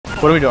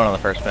What are we doing on the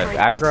first minute?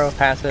 Aggro,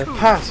 passive?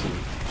 Passive.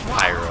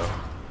 Pyro.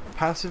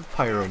 Passive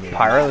pyro maybe.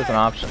 Pyro is an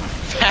option.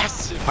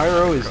 Passive.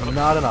 Pyro is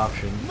not an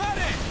option.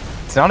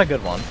 It's not a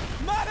good one.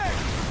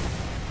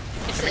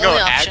 It's Can the we go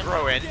only option.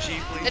 aggro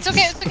NG, please? It's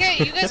okay, it's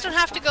okay. You guys don't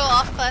have to go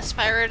off class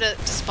pyro to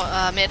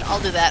mid. I'll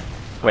do that.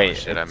 Wait,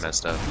 Shit, I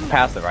messed up.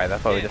 passive, right?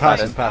 That's what we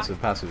decided.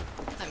 Passive.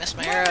 I missed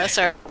my arrow,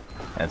 sorry.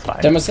 It's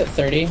fine. Demos hit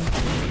 30.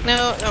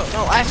 No,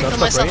 I have to kill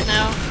myself right?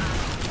 now.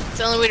 It's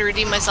the only way to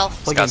redeem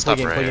myself. Play Scott's game.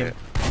 top right.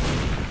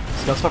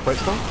 Scott's top right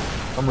still?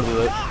 I'm really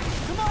lit.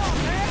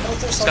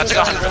 Scott took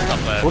 100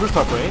 top left. Soldier's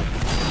top right.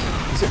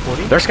 Is it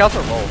 40? Their scouts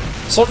are low.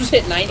 Soldiers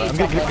hit 90. I'm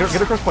gonna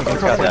get across point. Get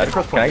across point. Get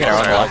across Can I point. get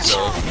around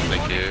Sorry, one?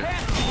 Thank you.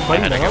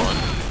 Fighting I had to now. get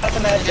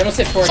one. Demos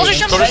hit 40. Soldier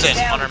jump. Soldier's in.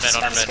 Down, On our mid,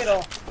 on our mid.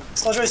 Skittle.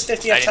 Soldier is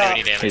 50 I up didn't do top.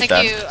 any damage. He's Thank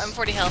dead. you, I'm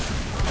 40 health.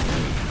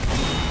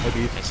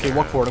 Maybe. Okay,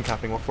 walk forward. I'm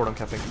capping.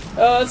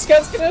 This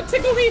guy's gonna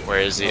tickle me. Where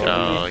is he?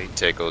 Oh, he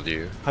tickled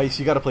you. Heist,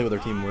 you gotta play with our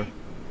team more.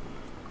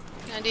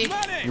 90.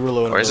 You were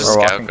low and Where's low. the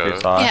We're scout walking through go?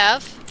 saw. You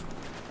have?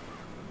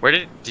 Where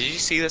did you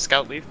see the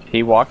scout leave?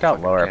 He walked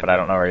out lower, but I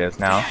don't know where he is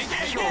now.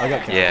 I got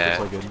capped. Yeah. It's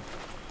all good.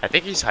 I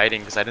think he's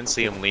hiding because I didn't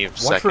see him leave Watch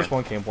second. for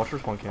spawn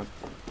camp.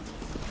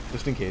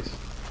 Just in case.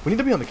 We need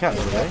to be on the cat,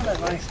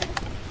 right?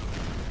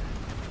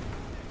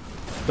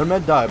 Their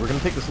med died. We're gonna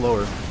take this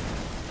lower.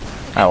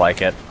 I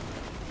like it.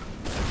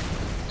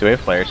 Do we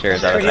have players here?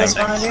 Is that a Pretty thing?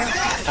 behind you.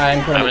 I'm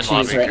I'm going in to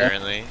lobby cheese right now.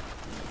 currently.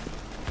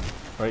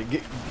 Alright,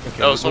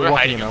 okay, Oh, so we're they're walking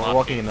hiding in in now. lobby. We're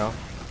walking in now.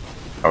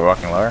 Are we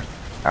walking lower?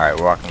 Alright,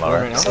 we're walking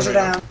lower. Right now. Soldier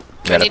down.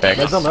 We got a Need pick.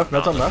 Med's on left.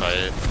 Not in the We're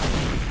fight.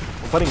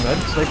 fighting med.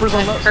 Snipers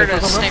on left. Heard a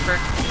Snipers on left.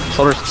 sniper.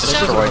 Soldiers So,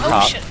 destroyed oh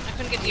top. shit, I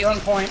couldn't get to You're you.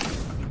 on point.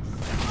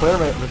 Player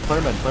med.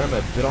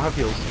 They don't have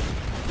heals.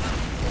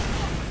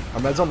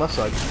 Our med's on left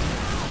side.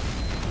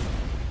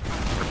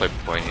 We're play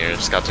point here.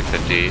 Scout took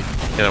 50.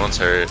 The other one's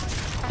hurt.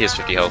 He has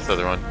 50 health. The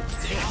other one.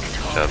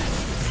 Shut up.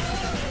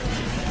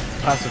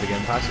 Passive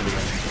again.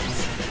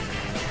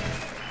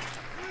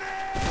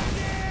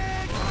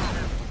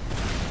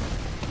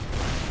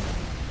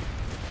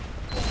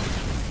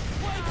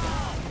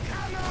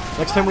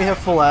 Next time we have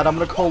full ad, I'm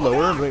gonna call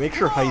lower and make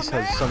sure Heist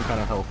has some kind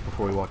of health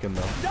before we walk in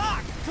though.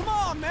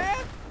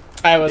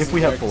 I was. If we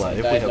have full ad.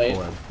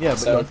 Yeah, but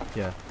So- no,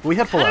 yeah. We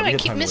had full How ad. did We I had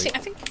keep time missing? late.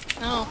 I think.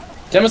 No.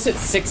 Demos hit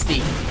 60.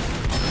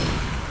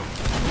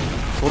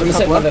 Soldier Demos top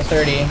hit another left.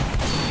 30.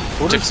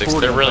 Soldier's Took 6. 40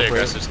 They're on really top right.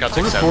 aggressive. Scout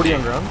took Soldier's 40 70.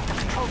 on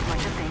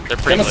ground. They're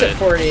pretty Demos hit lit.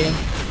 40.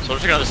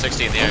 Soldier took another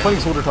 60 in the I'm air. fighting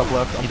soldier top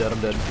left. I'm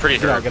dead. Pretty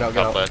Get out, hurt. get out, get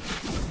Top out.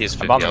 left. He has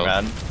 50 I'm on the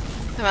health. med.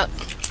 I'm out.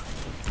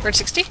 We're at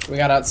 60? We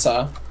got out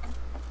saw.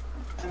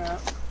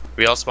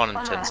 We all spawn in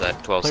 10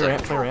 sec. 12 Play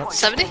ramp, seconds. play ramp.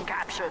 70?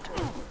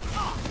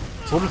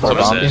 Soldier's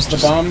Soldier's top. in. Here's the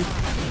bomb.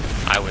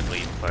 I would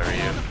leave if I were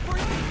you.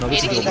 No,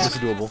 this is 80. doable. This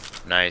is doable.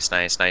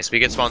 Nice. We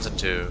get spawns in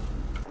 2.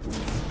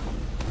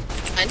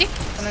 90?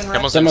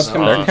 Demos Demos in.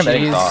 come They're down.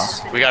 committing saw.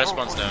 Cheese. We got our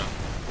spawns now.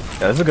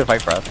 Yeah, this is a good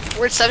fight for us.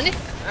 We're at 70?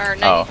 Or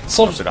 90? Oh,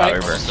 Soldiers close it out, fight.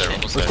 Uber. Almost there,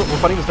 almost We're there.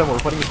 fighting this demo.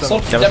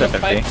 Soldier Demos Demos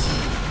hit 50.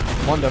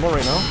 fights. I'm on demo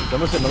right now.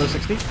 Demo's hit another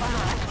 60.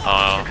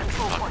 Oh,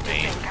 fuck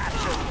me.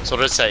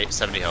 Soldier's say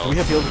 70 health. We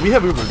have heals. We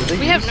have Uber. Did they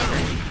We use? have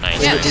number.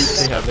 Nice. Yeah.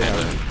 They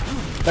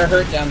have. They're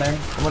hurt down there.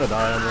 I'm gonna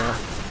die on ramp.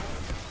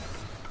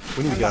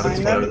 We need to get out of this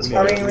Behind fight. them. We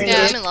Are need we to in get range?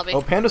 Yeah, I'm in lobby.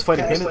 Oh, Panda's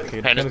fighting. Panda's Panda's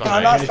Panda's getting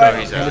behind. out. I'm not fighting.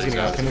 He's out, Panda's he's getting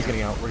out. out. Panda's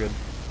getting out. We're good.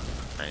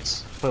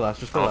 Nice. Play last.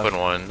 Just play I'm last. open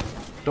 1.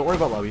 Don't worry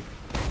about lobby.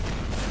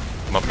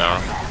 I'm up now.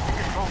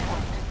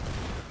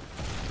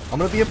 I'm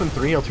gonna be up in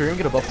 3. I'll turn and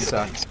get a buff and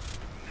sack.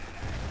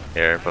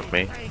 Here, above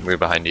me. We're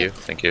behind you.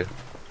 Thank you.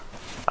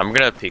 I'm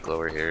gonna peek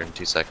lower here in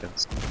 2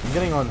 seconds. I'm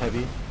getting on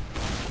heavy.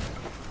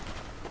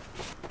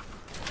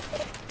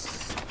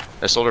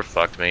 The soldier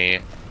fucked me.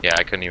 Yeah,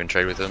 I couldn't even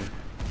trade with him.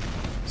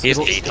 He has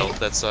 8 health,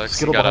 that sucks. He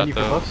Skittle got behind out you for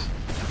though. buffs.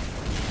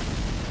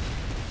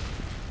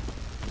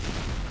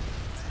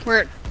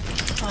 We're.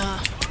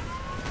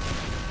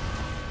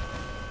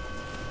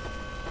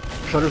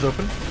 Shutter's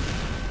open.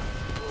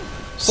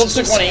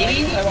 Soldier took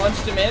 180. I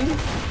launched him in.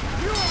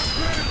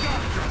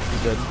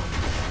 He's dead.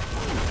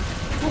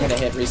 I'm gonna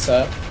hit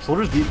reset.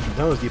 Soldier's deep.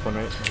 Demo's deep on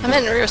right. I'm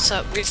in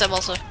reset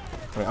also.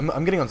 Alright,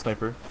 I'm getting on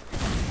sniper.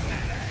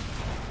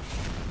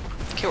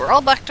 Okay, we're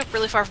all backed up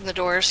really far from the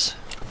doors.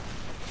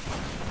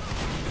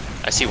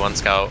 I see 1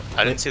 scout.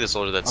 I didn't see the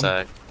soldier that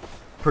sack.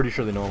 Pretty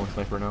sure they know I'm on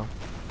sniper now.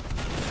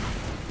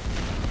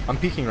 I'm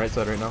peeking right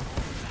side right now.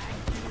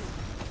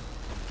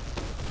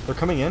 They're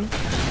coming in.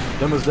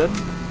 Demo's dead.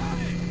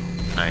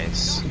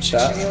 Nice. Good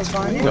shot. Heals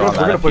behind you. Go on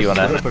that if you We're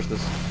wanna. gonna push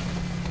this.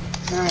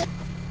 Alright.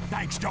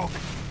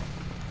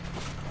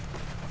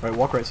 Alright,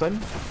 walk right side.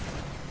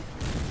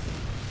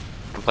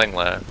 I'm playing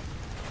left.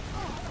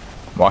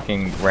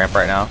 Walking ramp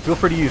right now. Feel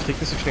free to use. Take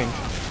this exchange.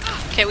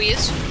 Okay, we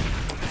used.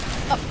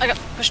 Oh, I got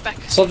pushed back.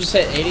 Soldiers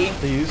hit 80.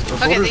 They used.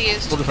 Okay, they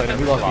used. Soldier fighting.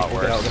 We lost A lot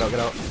people. Get out, worse. get out, get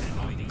out.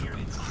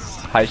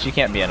 Heist, you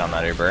can't be in on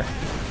that Uber.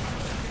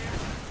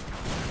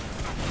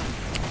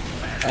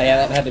 Oh yeah,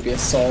 that had to be a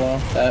solo.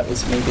 That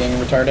was me being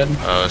retarded.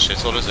 Oh shit,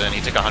 soldier's in.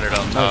 He took 100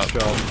 on top. Nice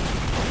job.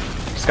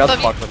 Scout's Above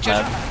you, fucked with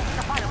Jojo. med.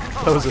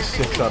 That was a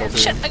sick shot.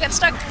 Shit, I got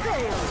stuck.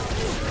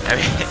 I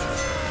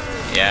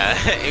mean, Yeah,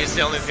 he was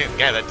the only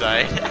guy that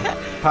died.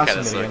 Pass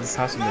Kinda him again. sucks.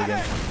 Pass him again.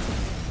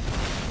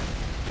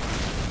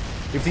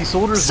 If these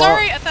soldiers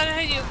Sorry, I thought I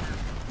had you.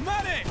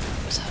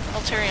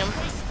 Alterium.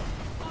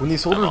 when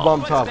these soldiers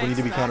bomb top, we need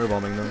to be counter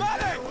bombing them.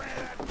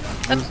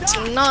 That's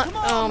not.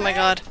 Oh my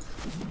god.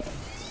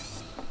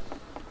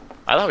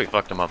 I thought we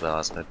fucked him up that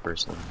last mid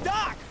person.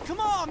 Doc, come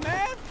on,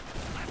 man.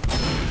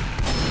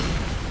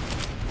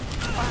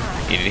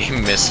 He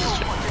missed.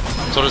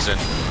 Soldier's in.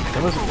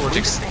 That was at 40.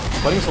 Six-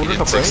 Fighting He soldiers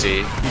did up right.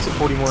 60. He's at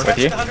 40 more. With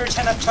you?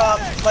 110 up top.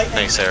 Lightning.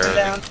 Thanks, Sarah.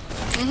 Down.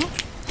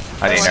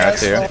 I need arrow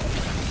too.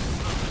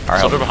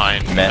 Alright, Soldier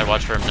behind. Mid. I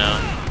watch for him now.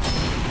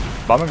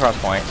 Bomb across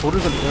point.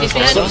 Soldiers at He's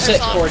behind Soldiers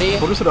us. at 40.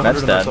 Soldiers at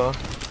Med's 100 dead. on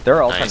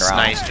They're all turned Nice, around.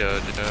 nice,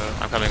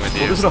 Jojo. I'm coming with you.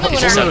 Soldiers at 100.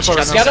 Soldiers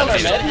Soldiers at Just 100. Scout on our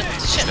He's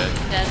mid.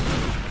 Shit. Dead.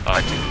 Oh,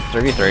 I do.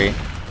 3v3.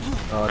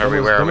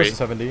 Where are we? Demo's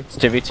 70. It's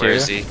 2v2. Where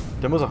is he?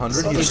 Demo's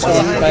 100. He's He's still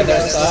 40. by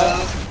their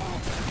side.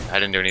 I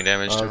didn't do any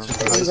damage to It's him.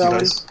 just Heist,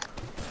 Going. Heist.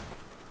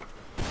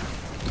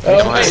 Oh,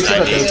 Demo has Heist is at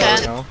 90. their side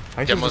Dead. now.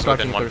 Heist is Demo's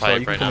distracting within one with their side.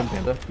 You pipe can right come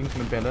in Panda. You can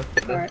come in Panda.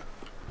 Alright.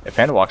 If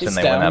Panda walks in, He's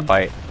they win down. that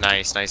fight.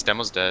 Nice, nice.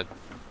 Demo's dead.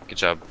 Good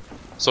job.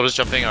 Soldier's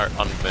jumping on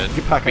mid.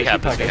 Get pack We ice,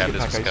 have get this, we pack have ice,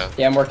 this. get Let's pack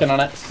go. Yeah, I'm working on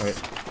it.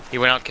 Alright. He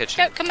went out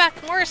kitchen. Come back,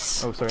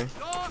 Morse. Oh, sorry.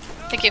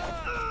 Thank you.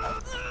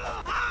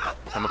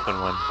 I'm up in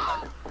one.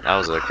 That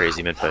was a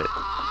crazy mid fight.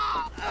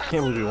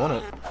 Can't believe we won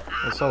it.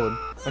 That's solid.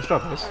 Nice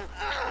job, guys.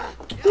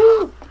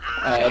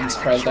 I'm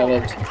surprised I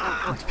lived.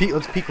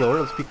 Let's peek lower.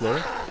 Let's peek lower.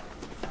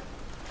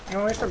 You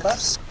wanna wait for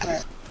buffs?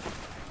 Alright.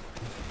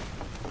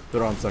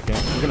 They're on second.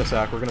 We're gonna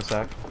sack. We're gonna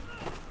sack.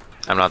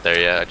 I'm not there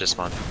yet. I just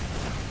spawned.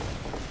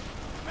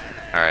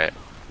 Alright.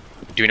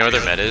 Do we know where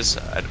their med is?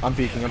 I'm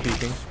peeking. I'm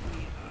peeking.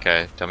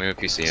 Okay, tell me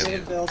if you see him.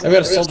 Save build. I've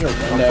got a soldier I'm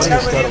window. fighting a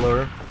Scout with scout you. at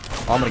lower.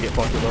 Oh, I'm gonna get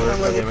fucked at lower. I'm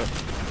God with damn it.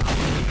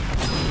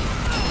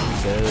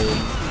 Dead.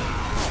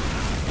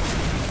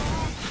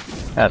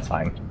 That's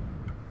fine.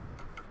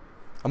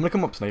 I'm gonna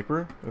come up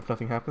sniper if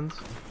nothing happens.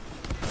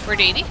 We're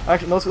dating.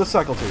 Actually, no, let's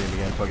sack Alterium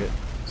again. Fuck it.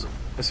 So,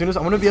 as soon as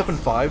I'm gonna be up in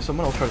 5,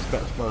 someone will try to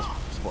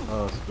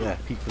yeah,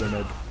 peek for their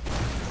mid.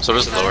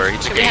 Soldier's lower. He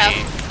took Should we have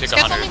 80. Took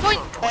Scout's only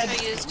 100. point. I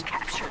used.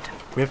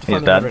 We have to He's find the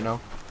mid dead. right now.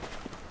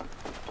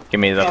 Give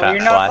me the Oh, fat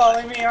you're not flash.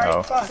 following me, alright,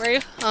 Oh. fuck. Were you?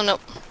 Oh no.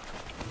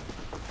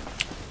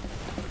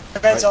 The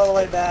bed's all the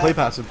way back. Play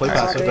passive. Play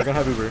Alright. passive. They're gonna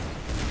have Uber.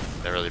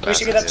 They're really bad. We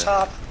should get up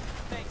top.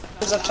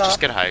 Who's up top? Just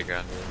get high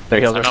ground. Their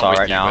heals I'm are not saw with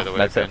right you, now. by the way,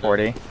 That's at Panda.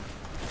 40.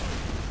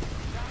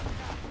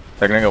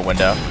 They're gonna go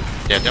window.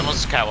 Yeah,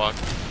 Demo's catwalk.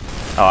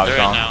 Oh, I was They're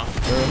in wrong. now.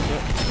 They're in,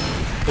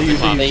 yeah. They use.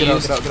 They Get out.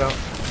 used- Get out. Get out.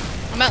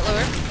 I'm at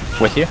lower.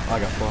 With you? I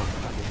got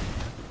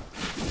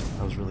fucked.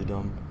 That was really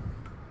dumb.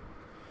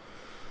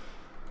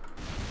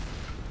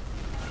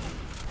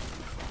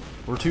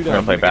 We're 2 down.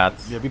 gonna play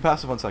bats. Yeah, be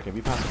passive 1 second.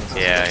 Be passive 1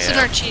 second. Yeah, It's in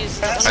yeah. our cheese. Is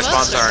that My one of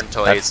spawns us? aren't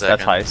until 8 That's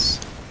seconds.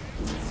 heist.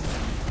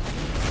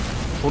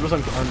 Soldiers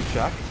on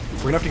shack.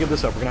 We're gonna have to give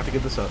this up. We're gonna have to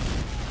give this up.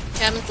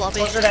 Yeah, I'm in the lobby.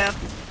 Soldier down.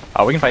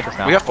 Oh, we can fight this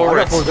now. We got I got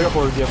forwards. forward. They got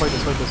forward. Yeah, fight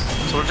this. Fight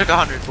this. Soldier took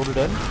 100. Soldier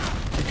dead.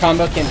 The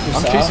combo came through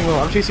I'm saw. chasing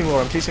lower. I'm chasing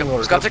lower. I'm chasing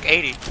lower. Scott took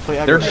 80.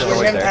 Play They're aggro. destroyed.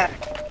 We're Right getting there.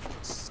 packed.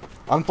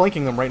 I'm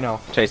flanking them right now.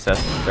 Chase this.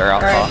 They're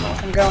out. Alright,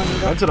 Top. I'm going.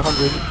 Mine's at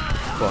 100.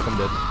 Fuck, I'm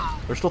dead.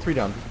 There's still 3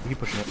 down. We keep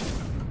pushing it.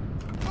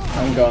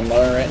 I'm going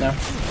lower right now.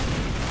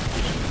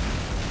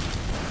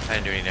 I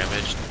didn't do any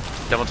damage.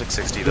 Demo took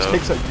 60 Just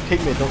though.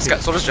 take mid. Don't Scott,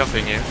 chase. Soldier's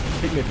jumping you.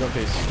 Take mid. Don't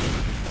chase.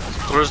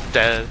 Soldier's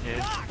dead.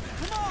 Yeah.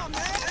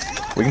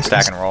 We can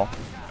stack and roll.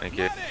 Thank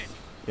you.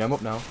 Yeah, I'm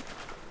up now.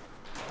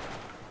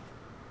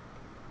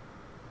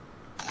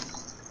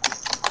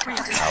 We're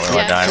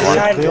Yeah. dying Yeah.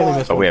 one. They only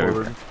missed But we one have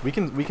forward.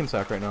 We can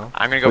sack right now.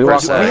 I'm gonna go We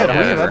burst walked We Yeah, have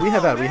that. ad. We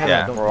have ad. We have Yeah,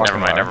 ad. Don't we're walking Never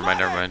mind, around. never mind,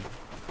 never mind.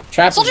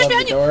 Trap is Soldiers above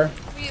the behind you. door.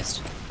 We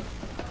used.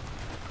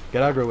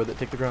 get aggro with it.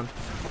 Take the ground.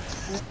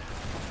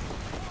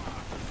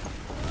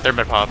 They're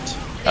mid popped.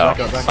 Oh, Back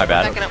up, back my up.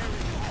 bad. Backing up.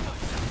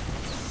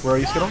 Where are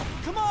you, Skittle?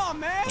 Come on,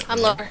 man. I'm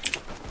lower. Alright,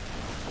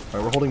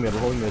 we're holding mid. We're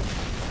holding mid.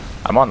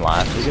 I'm on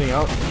last. Are you getting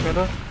out,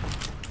 Panda?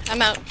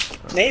 I'm out.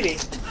 Maybe.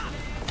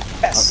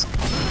 Yes.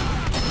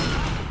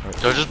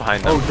 Jojo's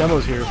behind Oh, them.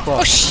 demo's here. Oh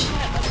Fuck. shit.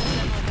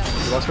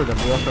 We lost our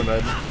demo. We lost our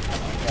med.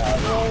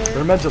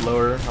 Their meds are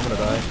lower. I'm gonna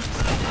die.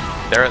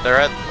 They're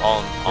at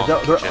all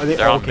They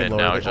they're all on came mid lower.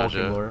 now, They all came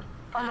Jojo. lower.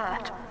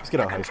 Let's get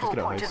out heist. Let's get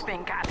out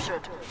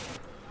heist.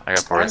 I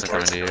got forwards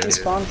coming to you.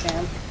 Respawn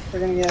cam. We're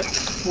gonna get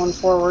one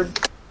forward.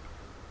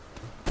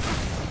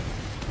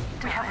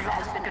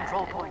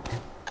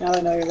 Now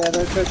they know you're there.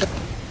 Jojo.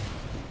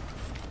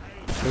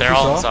 They're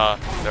all in saw.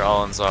 They're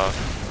all in saw.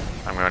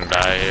 I'm gonna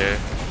die here.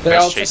 They're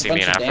Guys all taking a chasing bunch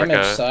me in of damage,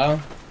 Africa. so.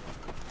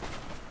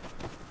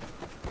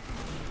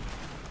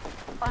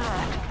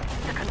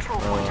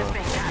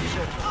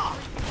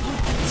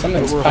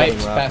 Something's We're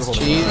piped holding past left,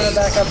 we're cheese. holding I'm gonna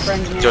back up for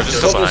engineer. Jojo's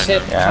still Soldiers behind hit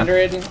them. Yeah.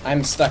 100.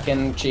 I'm stuck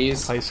in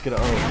cheese. Heist, get out.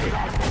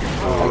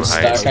 Oh, I'm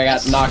nice. stuck. I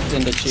got knocked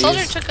into cheese.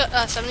 Soldier took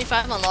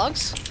 75 on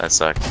logs. That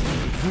sucks.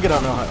 you can get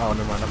out now. Oh,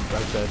 never mind.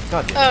 I'm dead.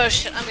 God damn. Oh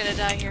shit, I'm gonna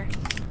die here.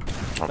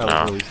 Oh, That was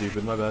no. really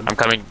stupid. My bad. I'm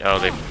coming. Oh,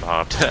 they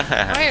popped.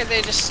 Why are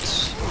they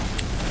just...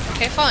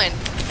 Okay, fine.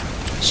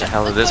 Where the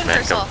hell did this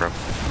man come from?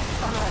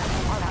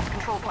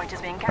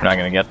 We're not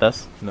gonna get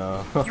this.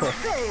 No.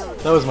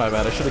 That was my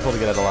bad. I should have called to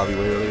get out of the lobby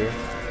way earlier.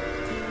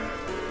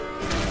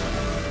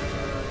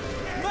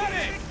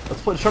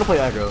 Let's try to play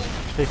aggro.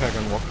 Just take aggro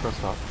and walk across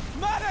top.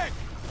 Medic!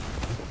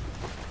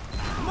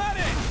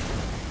 Medic!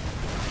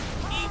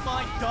 Eat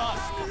my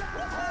dust!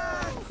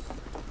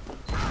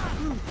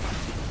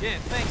 Yeah,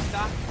 thanks,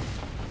 Doc.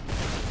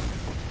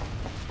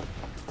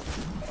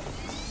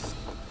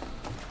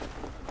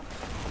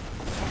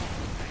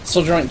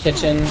 Soldier went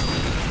kitchen.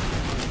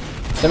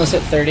 Demo's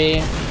hit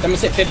 30.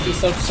 Demo's hit 50,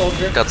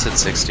 soldier. Guts hit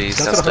 60.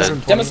 That's That's at dead.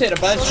 120. Demo's hit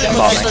a bunch. Demo's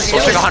Bombing. hit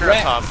Soldier 100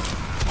 wrecked. up top.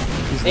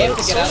 They have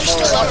to get out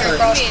Soldier's lower. lower.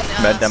 I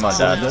mean, Med demo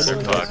dead. They're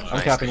fucked. I'm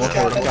Nice. capping, walk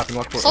forward, I'm capping,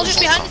 walk forward. Soldier's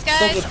behind us, guys.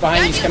 Soldier's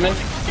behind, he's coming.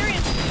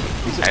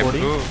 He's I at 40.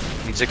 moved.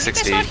 He's You guys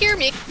 660. not hear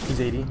me.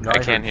 He's 80. No, I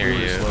heard can't hear we were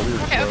you. slow, we were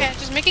Okay, slow. okay,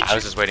 just making I sure.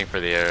 was just waiting for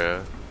the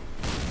arrow.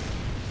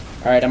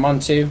 Alright, I'm on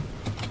 2.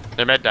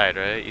 Their med died,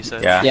 right? You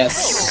said? Yeah.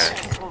 Yes.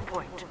 Okay.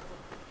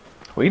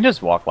 We can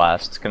just walk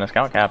last. It's gonna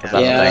scout cap. Is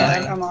that Yeah.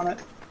 the thing? I'm on it.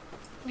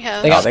 We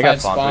have. They got They got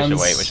 5 spawns. We should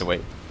spawns. wait. We should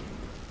wait.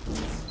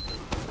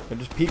 And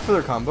just peek for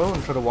their combo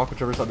and try to walk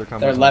whichever side their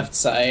combo Their is left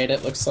side,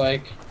 it looks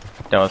like.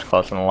 Demo's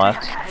close on the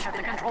left.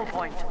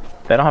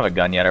 They don't have a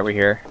gun yet. Are we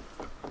here?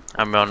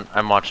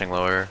 I'm watching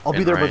lower. I'll be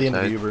in there by right the end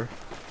of the side. Uber.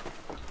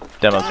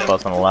 Demo's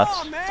close on the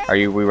left. Are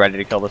we ready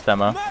to kill this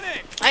demo?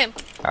 Medic! I am.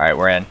 All right,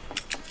 we're in.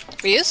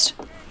 We used?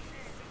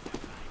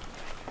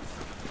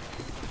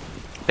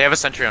 They have a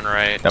sentry on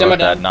right. Demo's Demo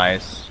dead. down.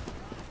 Nice.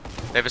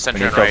 They have a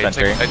sentry We on need to right. kill It's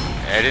like-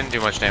 sentry. I didn't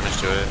do much damage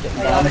to it.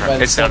 Bombed by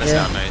the It's down, it's soldier.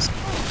 down, nice.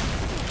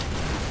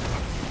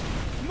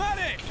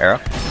 Medic! Arrow.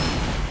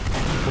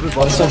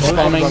 Soldier's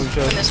bombing. I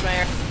missed my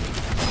air.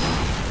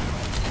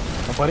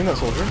 I'm fighting that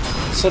soldier.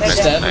 Soldier's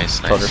Nice. dead.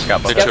 Nice, nice. Soldier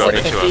scout They're bucket two up,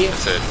 40. they're two up, 50.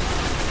 that's it.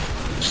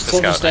 Just the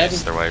Soldier's scout, dead.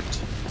 nice, they're wiped.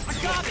 I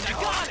got it! I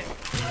got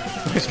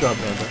it! Nice job,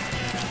 Panda.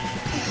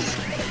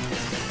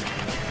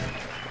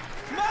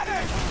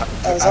 Medic!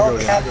 That was all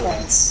Aggro, cap aggro.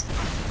 points.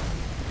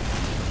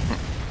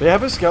 They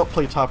have a scout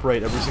play top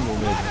right every single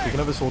mid. If you can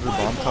have a soldier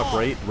bomb top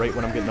right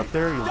when I'm getting up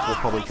there, we'll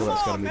probably kill that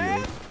scout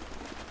immediately.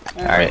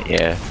 All right,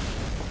 yeah.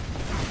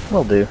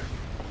 Will do.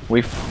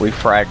 We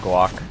frag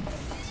guac.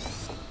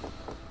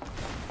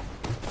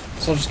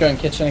 Soldier's going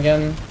kitchen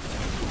again.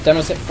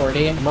 Demo's hit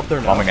 40. I'm up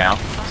there now. Bombing out.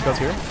 Scout's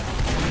here.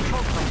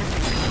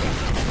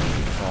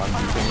 Oh, I'm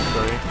beeping,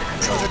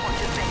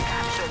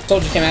 sorry.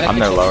 Soldier came at it. I'm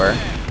there kitchen. lower.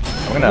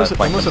 I'm gonna Almost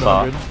flank at them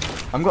saw.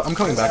 100. I'm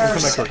coming back. I'm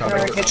coming back to our Our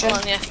combo. kitchen.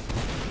 Hold on, yeah.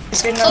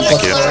 He's getting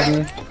Soldier's on lower.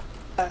 Gordon.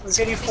 Let's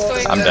get you full.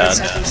 going I'm good. dead.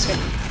 I'm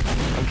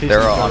casing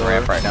They're scout on lower.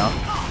 ramp right now.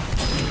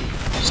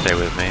 Stay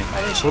with me.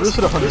 Soldier's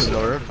at 100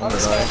 lower. I'm gonna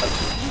die.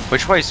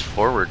 Which way's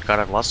forward? God,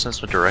 I've lost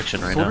sense of direction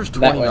right now. Soldier's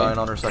That way. 29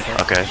 on her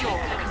second. Okay.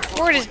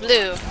 Forward is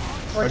blue.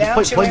 We're Just down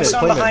play- 2 play and mid, someone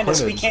play mid, behind play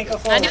us. We mid. can't go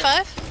forward.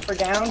 95? We're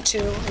down 2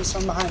 and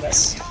someone behind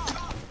us.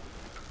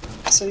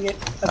 So we get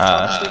as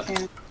Uh, much as we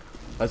can.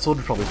 That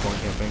soldier's probably spawn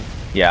camping.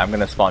 Yeah, I'm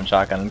gonna spawn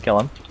shotgun and kill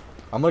him.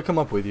 I'm gonna come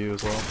up with you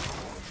as well.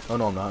 Oh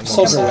no, I'm not. I'm going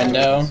Soldier Soldier.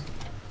 window.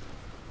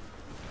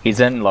 He's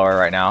in lower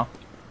right now.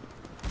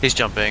 He's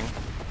jumping.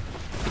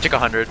 He took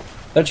 100.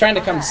 They're trying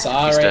to come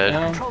saw He's right dead.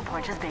 now.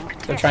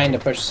 They're trying to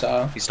push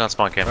saw. He's not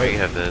spawn camping, you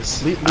have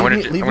this. Leave, I'm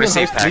leave, gonna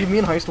save leave pack. me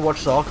and Heist to watch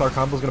Saw. Our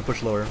combo's gonna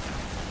push lower.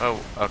 Oh,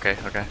 okay,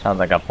 okay. Sounds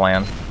like a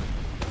plan.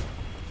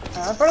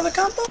 Part of the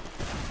combo?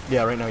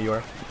 Yeah, right now you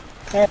are.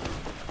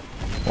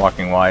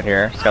 Walking wide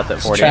here. Scout's at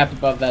There's a 40. trap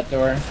above that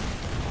door.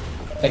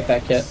 Take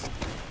that kit.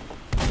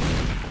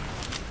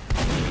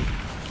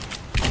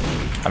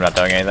 I'm not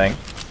doing anything.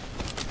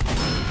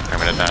 I'm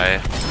gonna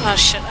die. Oh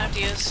shit, I have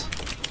to use.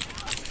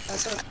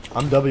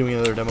 I'm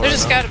Wing their demo.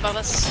 There's a right now. scout above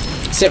us.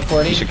 Sit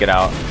 40. You should get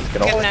out.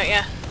 Get Getting over. out,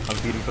 yeah. I'm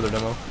feeding for their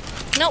demo.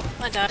 Nope,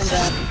 I died.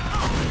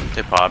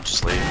 They pop,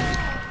 just leave.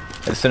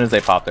 As soon as they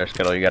pop their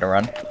skittle, you gotta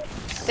run.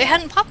 They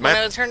hadn't popped when I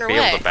Might was turned be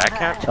away. able to back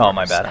cap? Oh,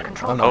 my bad.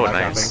 I'm not Oh, back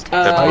nice. camping.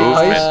 The Uh,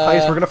 movement.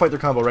 Heist, we're gonna fight their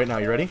combo right now.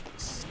 You ready?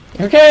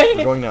 We're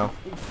Okay. going now.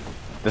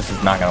 This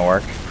is not gonna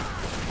work.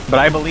 But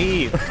I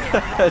believe.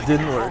 That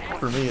didn't work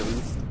for me at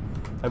least.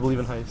 I believe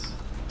in Heist.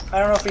 I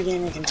don't know if we can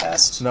even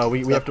contest. No,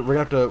 we have to. We're gonna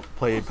have to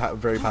play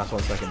very past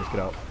 1 second. Just get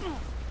out.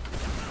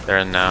 They're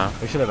in now.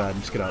 We should have had.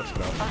 Just get out. Just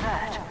get out.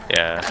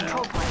 Yeah. Coming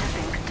up,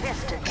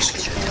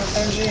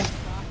 MG.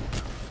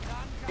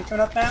 You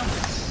coming up now?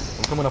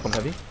 I'm coming up on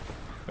heavy.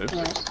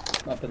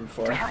 Alright. Up in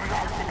 4.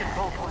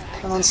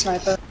 I'm on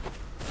sniper.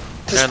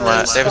 They're in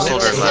left. They have a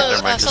soldier in left.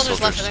 Never mind, just Soldier's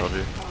soldier, left, I think.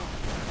 soldier.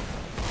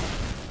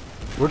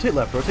 Rotate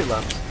left. Rotate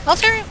left. I'll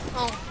carry him.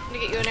 Oh, let me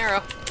get you an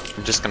arrow.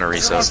 I'm just gonna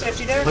Is reset.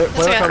 150 there? Play okay.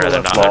 our I'd combo rather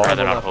left. not, Play our I'd rather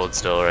combo not left. hold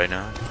still right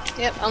now.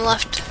 Yep, I'm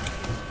left.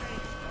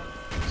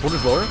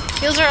 Soldier's lower.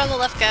 Heals are on the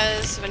left,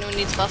 guys, if anyone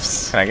needs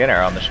buffs. Can I get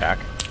arrow on the shack?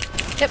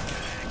 Yep.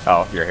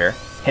 Oh, you're here.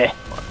 Heh.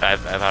 I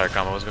thought our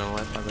combo was going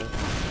left, my bad.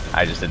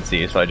 I just didn't see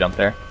you, so I jumped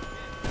there.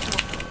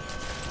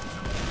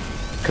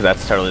 Because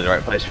that's totally the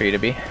right place for you to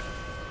be.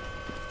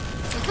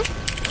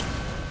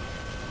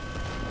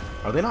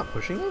 Are they not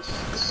pushing us?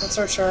 What's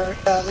our chart?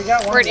 We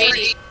got one. We're at more.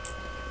 80.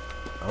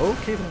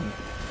 Okay then.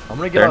 I'm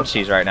gonna get They're in out.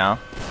 cheese right now.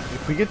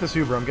 If we get this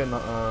Uber, I'm getting.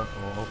 Well,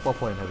 I'll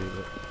play in heavy,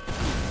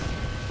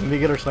 but We need to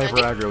get our sniper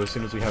aggro as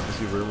soon as we have the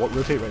super.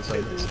 Rotate right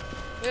side.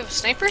 We have a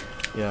sniper?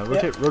 Yeah,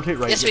 rotate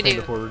right. Yes, get we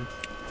Panda do. forward.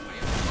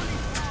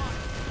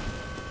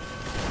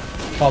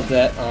 Called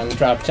that on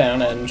drop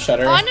down and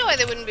shutter. Oh, I know why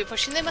they wouldn't be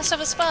pushing. They must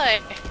have a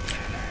spy.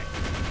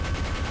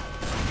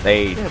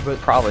 They Yeah, but-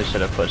 probably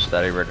should have pushed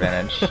that over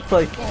advantage.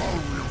 Like,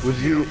 would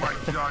you?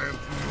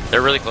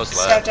 They're really close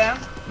Scout left. down.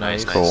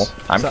 Nice, Cool. nice.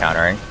 I'm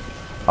countering.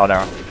 Oh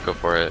no. Go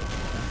for it.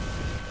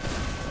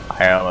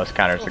 I almost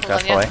countered Hold on,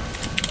 successfully.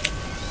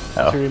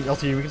 Oh,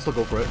 LT, we can still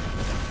go for it.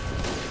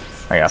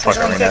 I got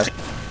fucking There's only arena.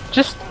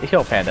 Just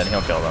heal Panda and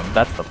he'll kill them.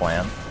 That's the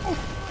plan.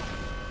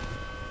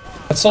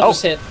 But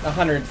soldiers hit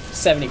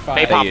 175.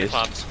 They popped, they used.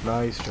 popped.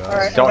 Nice job.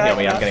 Alright. Don't heal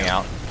me, I'm getting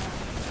out.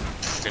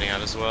 Getting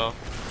out as well.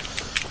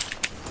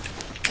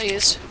 I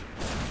used.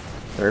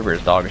 The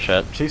Reaper's dog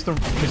shit. Chase them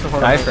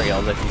hard. Nice for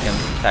heals if you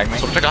can tag me.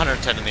 So we took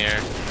 110 in the air.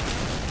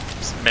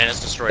 Manus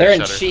destroyed They're in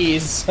Shutter.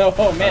 cheese.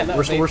 Oh man, that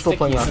was We're still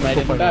playing last. and I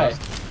We're still didn't playing die.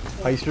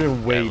 last. Ice, you're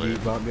doing way Yeah,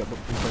 deep up in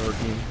front of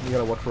our team. You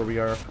gotta watch where we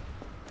are.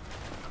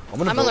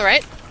 I'm on the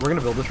right. We're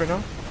gonna build this right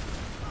now.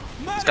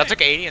 Scott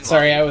took 80 and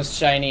Sorry, I was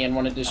shiny and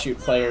wanted to shoot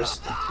players.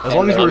 As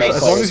long as you were, And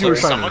as long as you were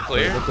clear. shiny. Somewhat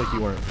clear. It looked like you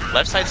weren't.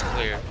 left side's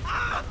clear.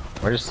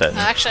 We're just sitting.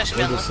 Actually, I should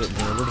be We're on just left.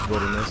 sitting here. We're just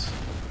building this.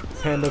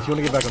 Panda, if you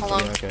wanna get back on Hold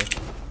on. yeah, okay.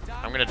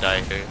 I'm gonna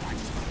die here.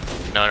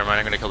 No, never mind.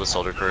 I'm gonna kill the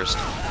soldier first.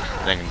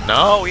 Then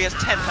no, he has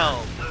 10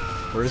 health.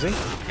 Where is he?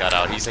 He got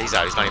out. He's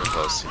out. He's not even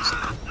close.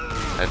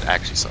 That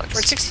actually sucks. We're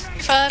at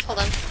 65. Hold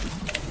on.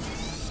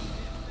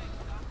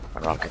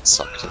 My rockets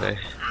suck today.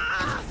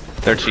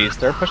 They're cheese.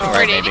 They're pushing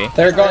right, Alrighty. maybe.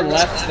 They're going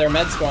left. Their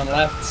med's going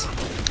left.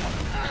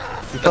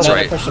 That's No,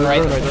 right. They're pushing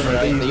right. They're pushing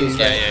right. They use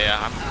Yeah, right.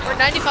 yeah, yeah. We're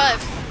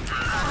 95.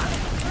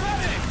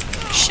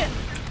 Shit.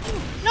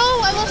 No,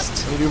 I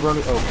lost. What do you do,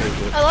 Brony? Oh, okay,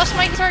 good. I lost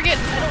my target.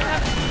 I don't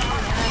have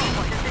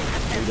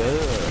You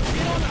did.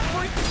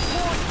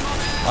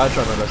 I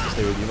tried my best to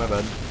stay with you, my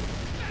bad.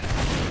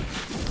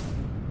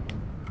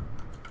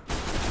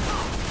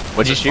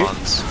 What'd you shoot?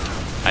 Spawns.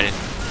 I didn't.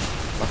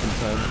 Fucking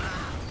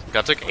 10.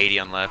 Got took 80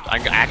 on left. I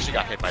actually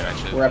got hit by that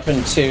shit. We're up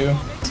in 2. Wipe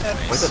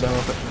that down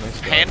real quick. Nice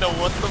job. Panda,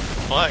 what the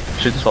fuck?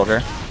 Shoot the soldier.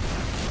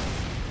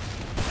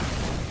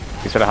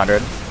 He's at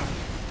 100.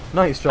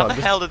 Nice job. How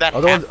the hell did that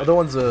other happen?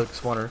 one's a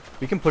spawner.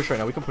 We can push right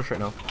now. We can push right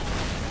now.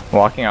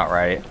 Walking out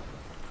right.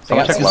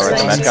 Someone got took two lower. The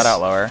soldiers. men got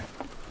out lower.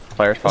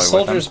 Player's The probably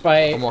soldiers with by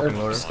I'm walking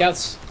lower.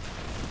 scouts.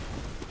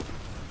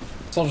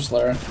 Soldiers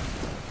lower.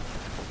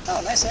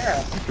 Oh, nice arrow.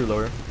 Through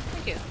lower.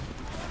 Thank you. them.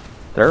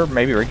 They're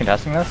maybe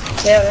recontesting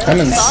this. Yeah, they're I'm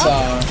in Saw?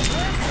 saw.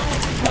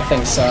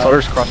 Nothing saw.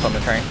 Soldiers crossed on the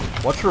train.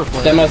 Watch for a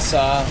flame. Demo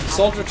saw.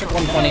 Soldier took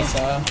 120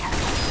 saw.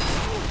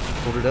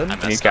 Soldier dead. I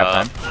Need messed cap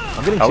up. time.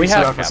 I'm getting Oh, we chased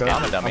through have Africa.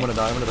 cap. I'm a dummy. I'm gonna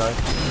die. I'm gonna die.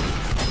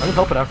 I need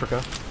help in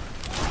Africa.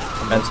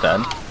 Men's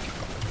dead.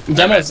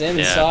 Demo's in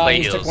Yeah, saw. play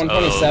He heals. took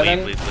 127.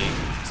 Oh, leave.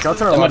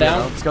 Scouts in our Demo lobby down.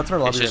 right now. Scouts in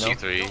our It's lobby just right you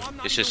now.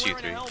 three. It's just you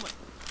three.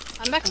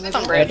 I'm back on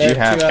Yeah, bridge. they're You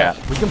have two cap.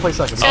 We can play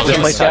second. Sounds Just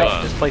Yeah, play scout.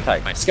 tight. Just play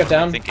tight. Scout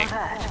down. Thinking.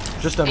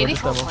 Just demo. 80?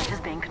 Just demo.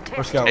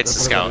 Or scout.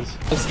 It's the whatever it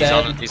scout. is. It's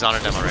dead. He's on a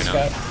demo right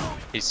now.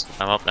 Scout.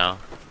 I'm up now.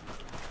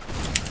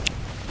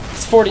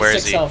 It's 46 Where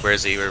is he? health. Where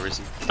is he? Where is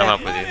he? I'm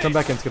up with you. Come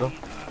back in, Skittle.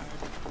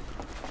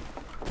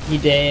 He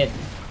did.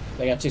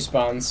 They got 2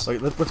 spawns.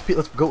 Wait, let's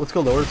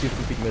go lower. See if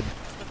we can peek mid.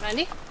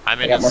 90? I'm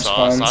I in got the more saw.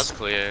 spawns. Saw's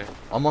clear.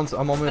 I'm on mid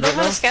I right don't have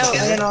now. a scout.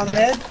 Getting in on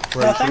mid.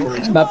 Where is he? Nothing. Where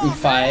is he? I'm up in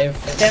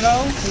 5.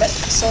 Demo.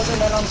 Soldier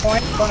net on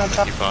point. Going on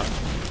top. Keep on.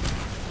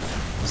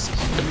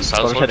 Soldiers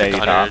Soldier hit took 80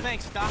 100.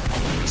 Thanks, Doc.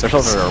 Their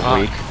soldiers are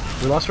weak.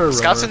 We lost our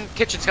Scouts runner. in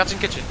kitchen. Scouts in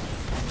kitchen.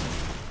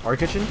 Our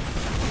kitchen.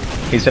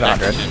 He's at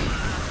Back 100. kitchen.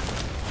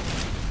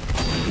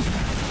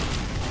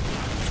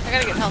 I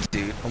gotta get health.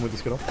 Dude. I'm with you,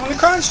 Skittle. On the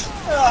crunch.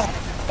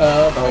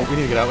 Oh, we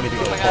need to get out. We need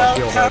to get out.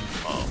 We all died.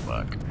 Oh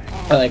fuck.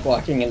 I like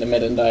walking into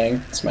mid and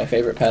dying. It's my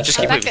favorite Just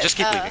keep pastime. Back moving. at, Just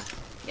keep moving.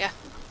 Yeah.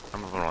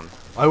 I'm moving on.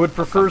 I would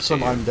prefer Come to some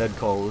you. I'm dead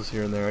calls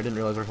here and there. I didn't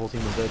realize our whole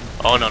team was dead.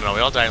 Oh no, we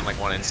all died in like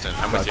one instant.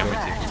 I'm with you. I'm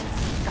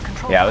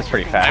with you. Yeah, it was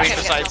pretty I mean,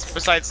 fast.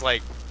 besides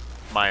like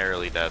my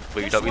early death,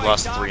 we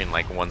lost 3 in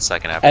like 1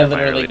 second after I my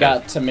literally early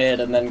got death. to mid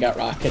and then got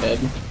rocketed.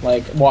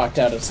 Like, walked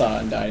out of saw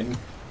and died.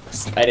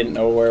 I didn't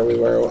know where we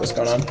were or what was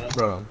going on.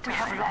 Bro,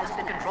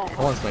 I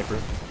want sniper.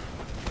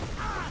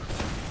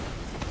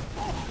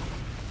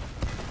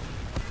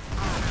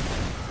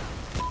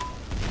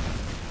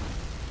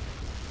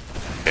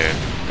 Here,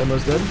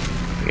 Demo's dead.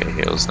 we get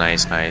heals.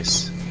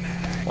 Nice.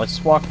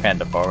 Let's walk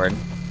Panda forward.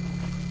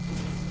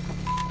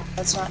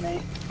 That's not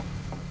me.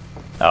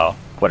 Oh,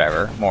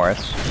 whatever. Morris.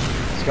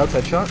 Scout's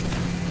headshot.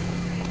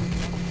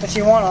 If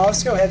you want, I'll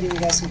just go heavy and you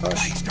guys can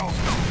push.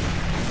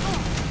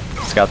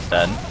 Scout's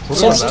dead.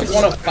 Soldier took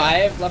 1 of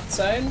 5 left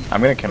side.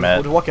 I'm gonna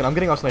commit. Walk in. I'm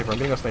getting off sniper. I'm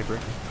getting off sniper.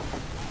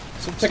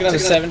 So took another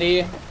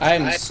 70.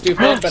 I'm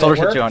stupid, but Soldiers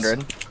it at worked.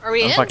 200. Are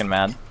we I'm in? fucking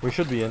mad. We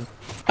should be in.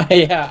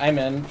 Yeah, I'm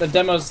in. The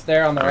demo's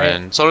there on the I'm right.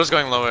 in. Soldier's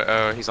going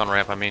lower. He's on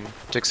ramp. I mean,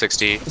 took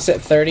 60. It's at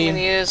I'm 30. gonna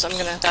use. I'm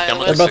gonna die.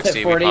 Demo a They're took little. both at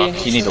 60. 40. We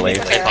popped. You need to leave.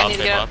 Okay, They I popped. need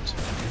to They go. popped.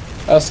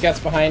 Oh, Scout's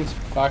behind.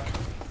 Fuck.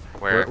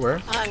 Where?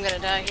 Where? I'm gonna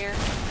die here.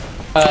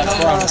 We're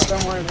on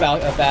Don't worry about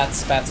it.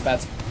 bats.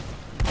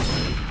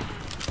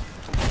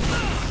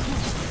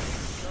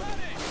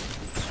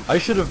 I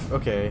should have.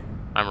 Okay.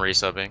 I'm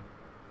resubbing.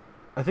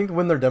 I think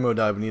when their demo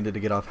died, we needed to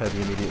get off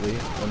heavy immediately,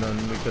 and then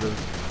we could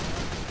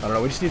have. I don't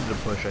know. We just needed to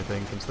push, I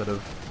think, instead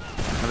of.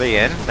 Are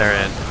they in? They're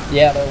in.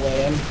 Yeah, they're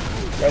way in.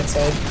 Right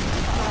side.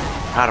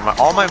 God,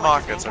 all my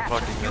mock-ups are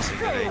fucking missing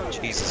today.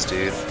 Jesus,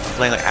 dude. I'm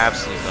playing like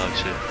absolute dog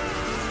shit.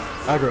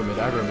 Aggro mid,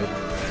 aggro mid.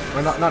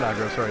 Or not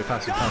aggro, sorry,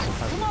 passive.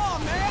 Come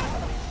on, man!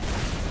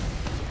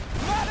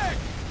 Medic!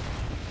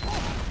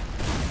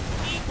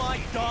 Eat my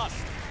dust!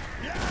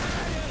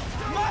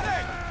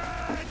 Medic!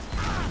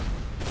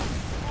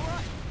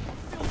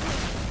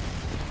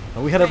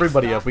 Oh, we had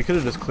everybody up. We could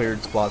have just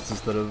cleared spots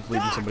instead of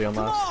leaving somebody on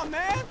Come last. on,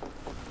 man!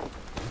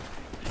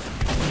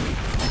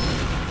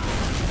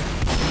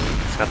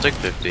 I'll take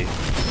 50. I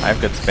have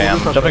good spam.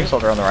 Soldier's Jumping up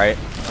soldier on the right.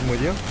 I'm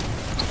with you.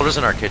 Soldier's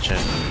in our kitchen.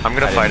 I'm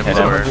gonna I fight didn't him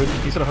hit him. lower.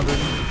 100. He's at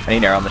 100. I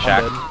need arrow on the I'm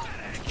shack. dead.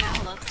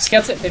 Hold on.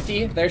 Scouts at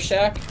 50. There's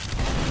Shack.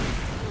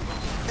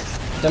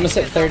 Demos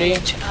at 30.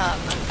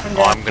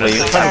 Oh, I'm gonna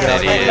Please. say I'm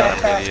an idiot.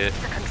 I'm an idiot.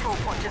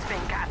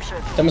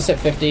 Demos at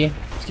 50.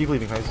 Just keep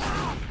leaving,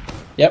 Heist.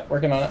 Yep,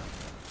 working on it.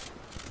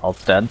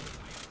 Ult's dead.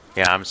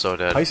 Yeah, I'm so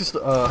dead. Heist is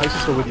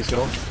still with you,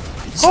 Skittle.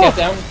 Scout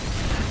down.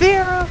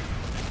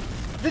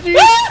 Did you?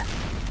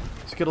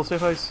 Skittle,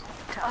 save Heist.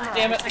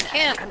 Damn it. I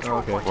can't. Oh,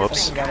 okay.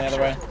 Whoops. I'm going the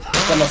other way.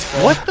 Demos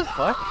full. What the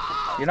fuck?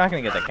 You're not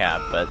gonna get the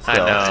cap, but I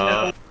still.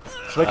 know.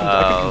 Should I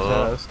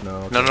Oh. contest? No.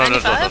 No, okay. no, no, no,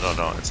 95? no,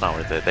 no, no. It's not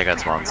worth it. They got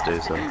spawns too,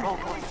 so.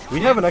 We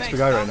have an extra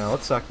guy right now.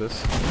 Let's sack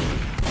this.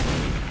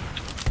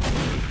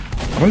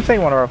 I'm gonna say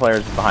one of our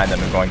players is behind them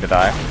and going to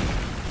die.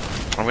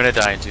 I'm gonna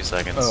die in 2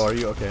 seconds. Oh, are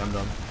you? Okay, I'm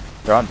done.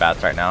 They're on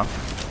bats right now.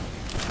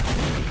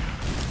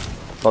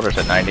 Soldier's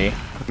at 90.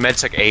 Med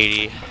took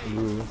 80.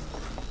 Ooh.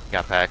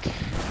 Got pack.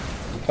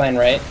 Playing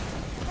right.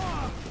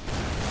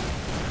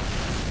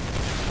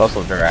 Close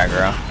soldier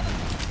aggro.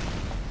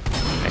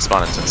 I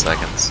spawn in 10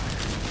 seconds.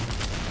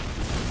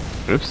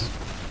 Oops.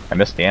 I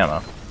missed the ammo.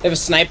 They have a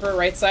sniper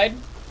right side.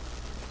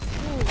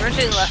 Ooh,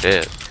 rotate left.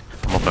 Shit.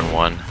 I'm up in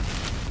 1.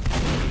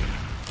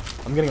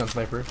 I'm getting on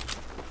sniper.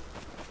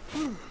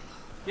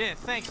 Yeah,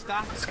 thanks,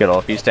 Doc. Skittle,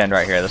 if you stand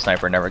right here, the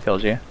sniper never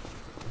kills you.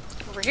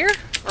 Over here?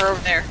 Or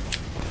over there?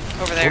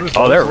 Over there. Soldier's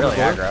Oh, they're Soldier's really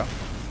forward.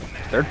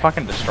 aggro. They're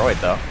fucking destroyed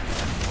though.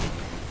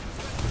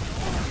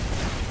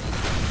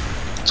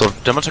 So,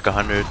 Demo took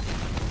 100.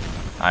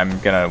 I'm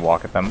gonna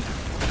walk at them.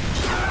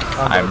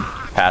 I'm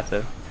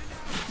passive.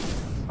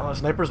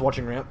 Sniper's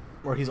watching ramp,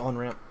 or he's on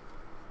ramp.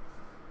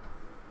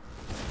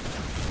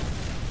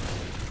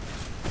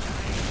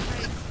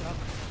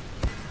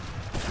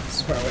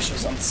 This is where I wish I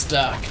was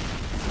unstuck.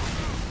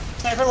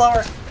 Sniper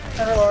lower.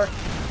 Sniper lower.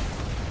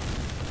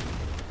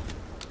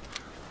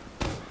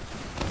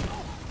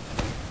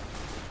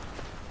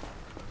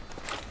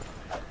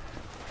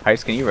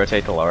 Heist, can you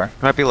rotate to lower?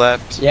 Might be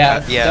left.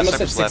 Yeah, Yeah,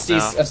 Demos at Sniper's left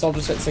 60s. now. A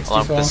soldier's at 60s. Along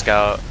with the well.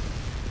 scout.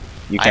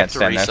 You I can't have to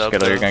stand there, resub,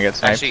 Skittle, you're though. gonna get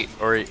sniped. Actually,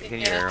 or can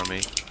you arrow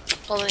me?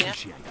 Holding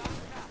it.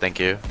 Thank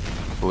you.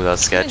 Ooh, that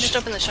was You can just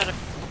sketch. open the shutter.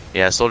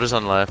 Yeah, soldiers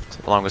on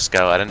left, along with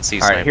scout. I didn't see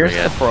Alright, sniper here's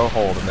yet. the pro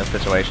hold in this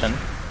situation.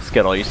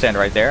 Skittle, you stand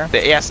right there.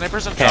 Yeah,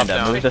 snipers on top Panda,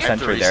 now. move the I have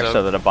to sentry there resub.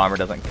 so that a bomber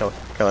doesn't kill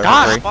her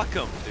God, for free. fuck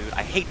him, dude.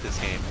 I hate this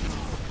game.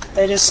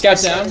 They just Scout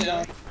scout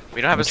down.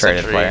 We don't have a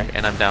Traded sentry, player.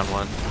 and I'm down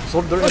 1.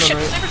 Soldier, they're Oh in shit, on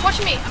right. sniper's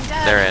watching me! I'm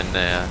dead! They're in,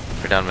 yeah.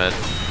 We're down mid.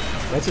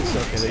 That's it.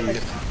 Okay, they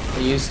used.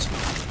 They used.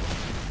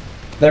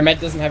 Their med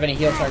doesn't have any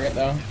heal target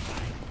though.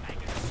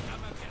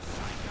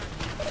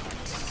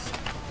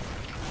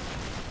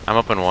 I'm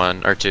up in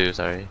 1, or 2,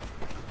 sorry.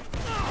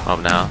 I'm up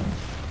now.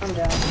 I'm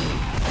down.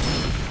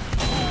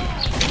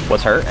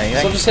 What's hurt?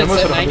 Anything? Soldier's hits Demo's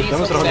at at 90. 100.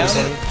 Demo's at Soldier's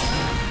 120. down.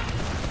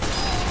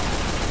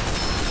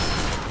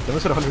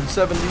 Demo's at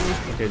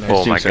 170. Okay, nice.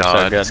 Oh my Jukes are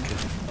so god. good.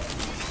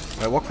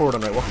 Alright, walk forward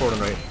on right. Walk forward on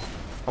right.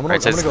 I'm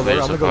Right gonna side's go lower.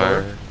 I'm clear gonna so go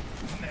lower. far.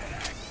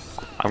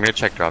 I'm gonna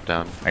check drop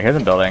down. I hear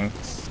them building.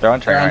 They're on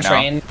train They're on right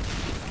train.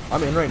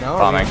 I'm in right now.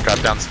 Bombing. Drop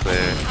down's clear.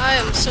 I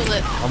am so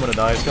lit. I'm gonna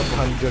die. Scout's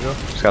behind you, Jojo. now.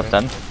 Scout's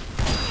done.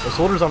 The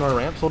soldier's on our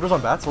ramp. Soldier's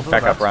on bats. Soldier's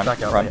Back on up, bats. run,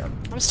 Back out. run. Yeah.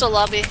 I'm still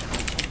lobby.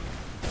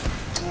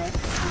 Alright,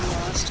 I'm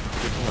lost.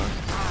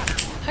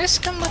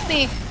 Heist, come with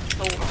me.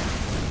 Oh,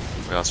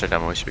 We lost our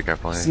demo, we should be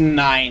careful It's here.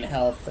 9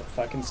 health, that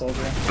fucking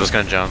soldier. I'm just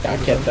gonna jump. Got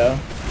kit though.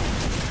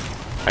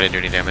 I didn't do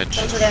any damage.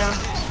 Soldier down.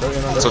 They're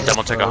in on So right.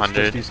 Demo took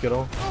 100. 50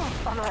 Skittle.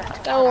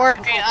 don't worry,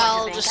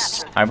 I'll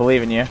just... I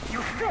believe in you.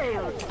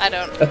 I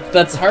don't.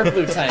 That's hard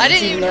blue time. I It's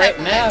didn't even the even right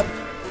have-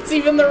 map. It's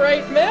even the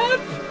right map.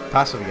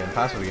 Passive again.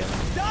 Passive again.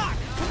 Doc,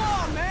 come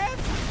on, man!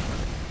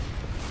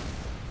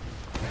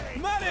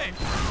 Medic!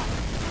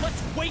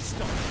 Let's waste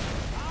them!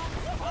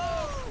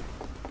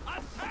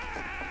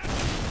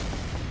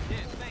 Yeah,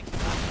 thanks,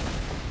 Doc.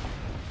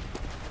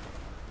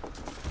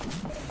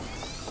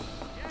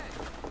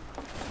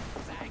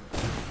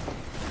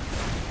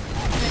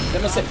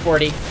 Demos at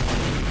 40.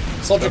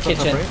 Soldier That's up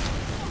kitchen. right.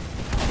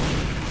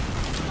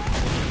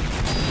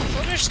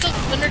 Soldier's still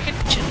under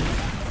kitchen.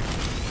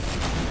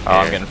 Oh,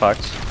 I'm getting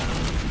fucked.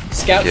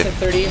 Scouts Yeah. at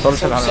 30.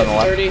 Soldier's at 100 on the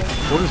left. 30.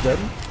 Soldier's dead.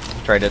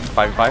 Traded.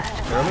 5v5.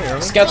 Arrow me. Arrow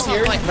me. Scouts Oh,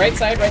 here. wait. Right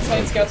side.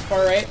 Scouts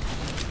far right.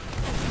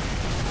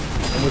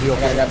 I'm with you. I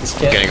gotta grab this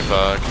Getting kit.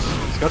 fucked.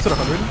 Scout's at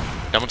 100.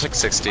 Double took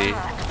 60. It's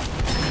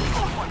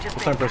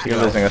time for us to You're get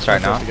out. losing us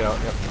right Time for us now. to get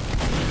out,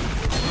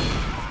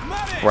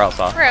 yep. We're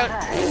outside. We're out.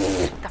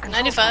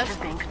 95.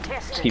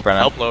 Just keep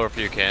running. Help lower if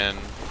you can.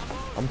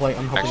 I'm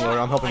helping Actually, lower,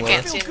 I'm helping I lower.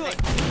 can't see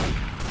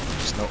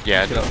anything. Nope.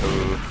 Yeah, Get out.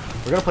 ooh.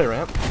 We're gonna play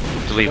ramp.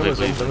 Leave, That was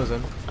in, leave. that was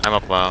in. I'm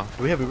up low.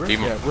 Do we have Uber?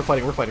 Even- Yeah, we're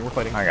fighting.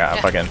 I got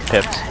fucking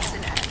pipped.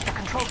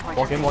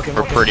 Walk in. We're walk in.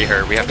 pretty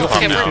hurt. We have to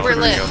Okay, pump now. we're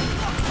lit. Go.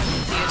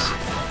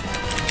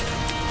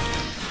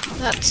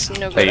 That's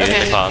no Hey, good. you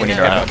Okay, need Pop. We need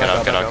Get to out, get back out,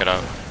 out, get back out, get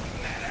out.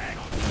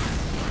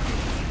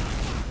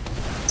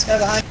 This guy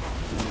behind.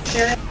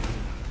 Here.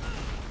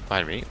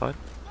 Behind me? What?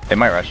 They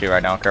might rush you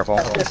right now, careful.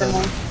 Different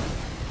one.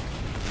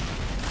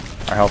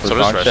 Our health is So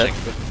does gone shit. rushing.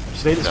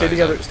 Stay No,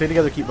 together. he's Stay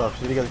together. Keep buff.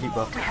 Stay together. Keep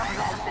buff.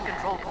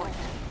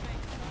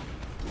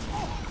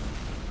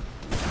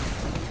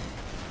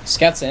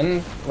 Scout's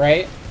in,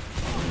 right?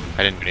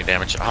 I didn't do any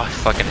damage. Oh, I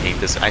fucking hate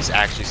this. I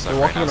actually suck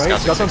They're right walking now. in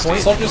right. Scout's on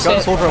point. Soldier Scout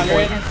hit soldier on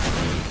 100.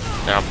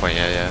 point. They're on point,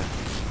 yeah.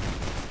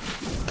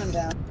 I'm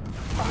down.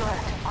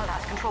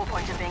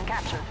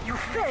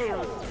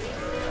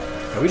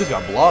 Yeah, we just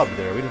got blobbed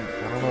there. We didn't.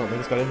 I don't know. They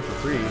just got in for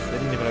free. They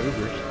didn't even have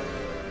Ubers.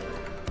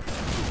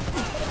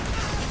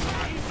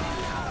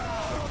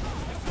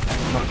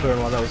 I'm not sure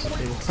why that was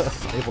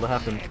able to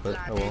happen, but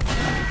oh well.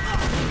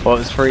 Well, it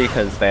was free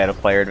because they had a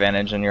player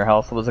advantage and your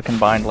health was a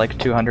combined like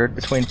 200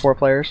 between 4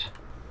 players.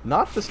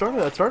 Not at the start of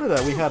that. At the start of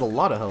that, we had a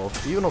lot of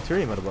health. Even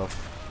Ulterium had a buff.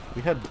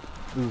 We had.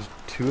 There was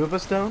 2 of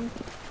us down.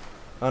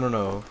 I don't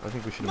know. I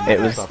think we should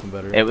have stopped them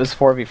better. It was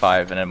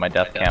 4v5 and in my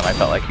death cam I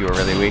felt like you were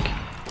really weak.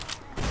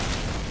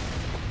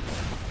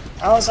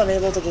 I was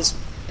unable to just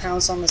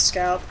pounce on the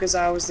scout because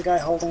I was the guy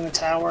holding the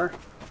tower.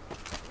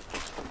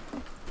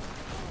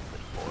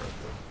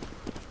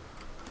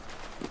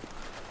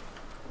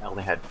 I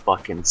only had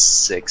fucking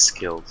 6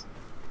 kills.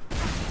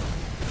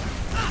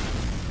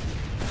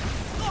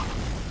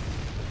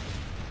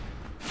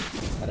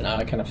 I don't know,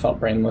 I kind of felt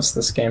brainless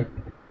this game.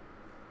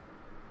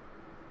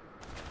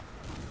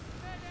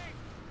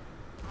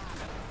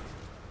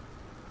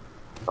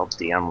 Felt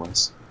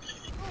DMless.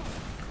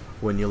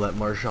 When you let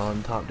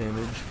Marjan top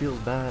damage, feels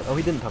bad. Oh,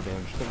 he didn't top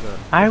damage. Thank God.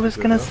 I Thank was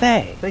you, gonna Jojo.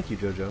 say. Thank you,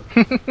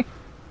 Jojo.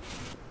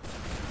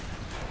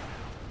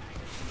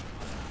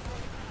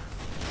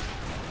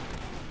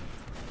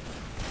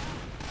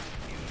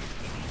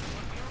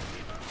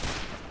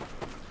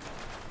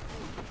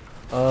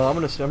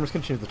 I'm just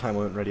gonna change the time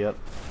limit ready yet.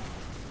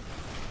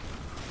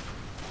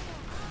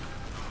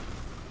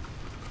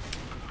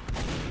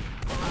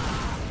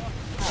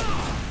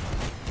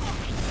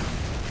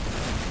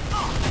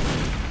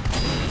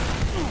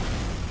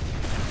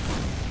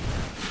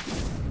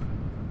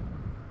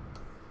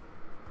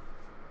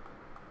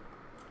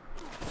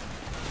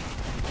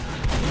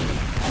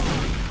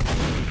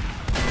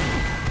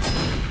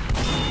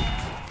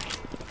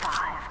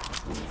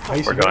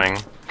 Heist, We're going.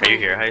 Are you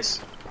here,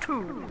 Heist?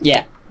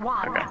 Yeah.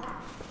 Okay.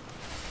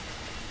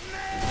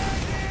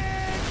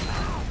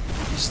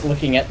 Just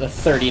looking at the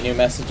 30 new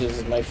messages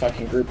in my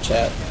fucking group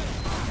chat.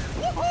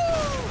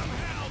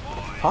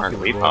 Aren't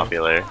we boy.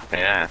 popular?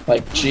 Yeah.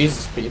 Like,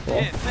 Jesus, people.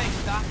 Yeah,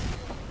 thanks, Doc.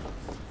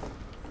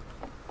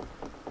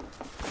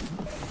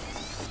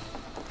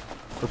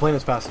 We're playing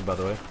as passive, by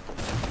the way.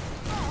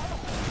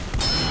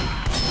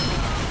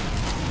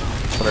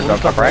 Soldiers up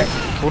top right.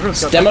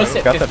 Soldier's got Demo the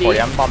sit Scout's at 50. 40,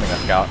 I'm bombing the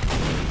scout.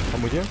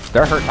 I'm with you.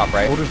 They're hurt top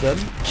right. Soldier's dead.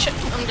 Shit,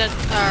 I'm dead.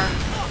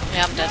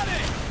 Yeah, I'm dead.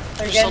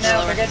 They're Just getting soldier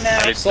out. lower. They're getting I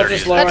out. did Soldier's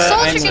 30. lower. That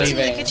soldier I'm gets in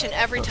the leaving. kitchen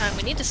every time.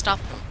 We need to stop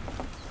him.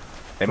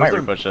 They might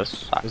there- repush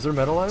us. Is there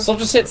metal alive?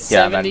 Soldier's hit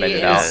Yeah, man 70 made it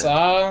in out.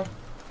 Saw.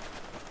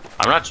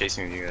 I'm not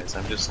chasing you guys.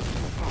 I'm just.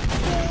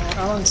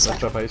 Nice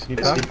job, Ice. Need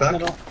pack?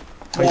 Middle.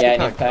 Ice, Yeah, I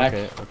need need pack.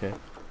 Okay, okay.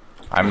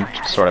 I'm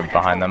sort of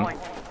behind them.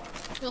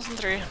 Heals in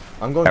 3.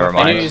 I'm going Never back.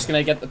 I knew mind. he was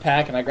gonna get the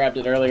pack, and I grabbed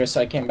it earlier,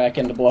 so I came back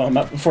in to blow him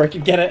up before he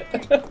could get it.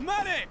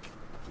 Medic!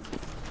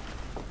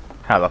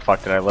 How the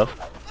fuck did I live?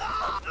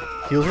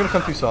 Heals are gonna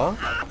come through Saw.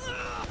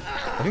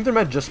 I think their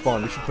med just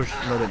spawned. We should push.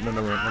 No.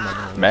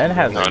 Med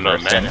has No, a no,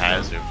 person. man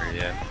has Uber,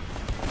 yeah.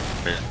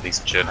 Or at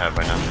least should have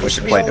by now. We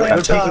should Be play holding They're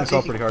defensive. peeking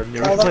Saw pretty hard. Yeah, we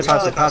Draw should play them, draw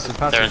passive, them. passive,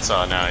 They're in passive.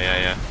 Saw now,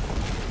 yeah.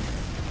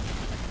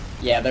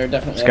 Yeah, they're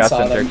definitely Scott's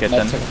inside in their them. kitchen.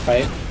 That took a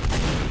fight.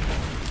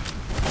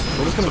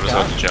 We're just So gonna just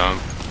have cap. to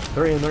jump.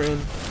 They're in. Get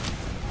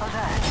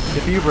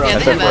the Uber out. Yeah,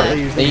 That's they it. have They med.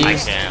 use They the- I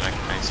used- can, I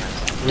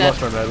sense. We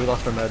lost our med. We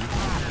lost our med.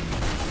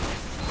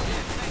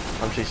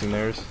 I'm chasing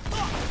theirs.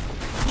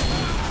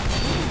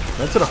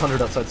 That's at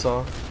 100 outside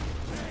Saw.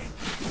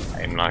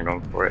 I'm not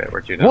going for it.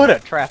 We're too done. What a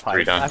trap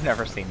Three heist. done. I've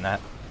never seen that.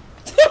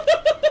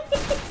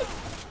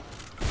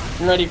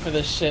 I'm ready for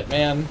this shit,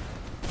 man.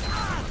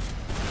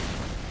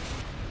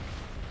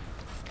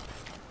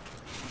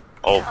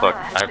 Oh fuck,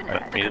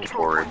 I needed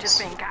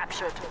forwards.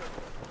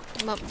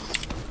 I'm up.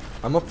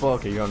 I'm up. Oh,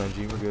 okay, you're on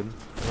NG. We're good.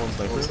 One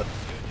sniper.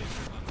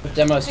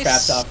 Demo's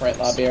Nice. trapped off right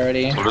lobby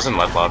already. Soldiers in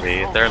left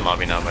lobby. They're in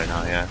lobby now by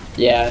now, yeah.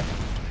 Yeah.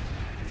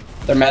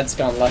 Their med's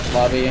gone left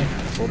lobby.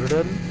 Soldier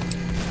dead. Heals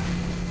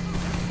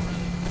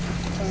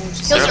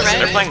They're, are right.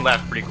 they're playing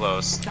left pretty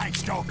close.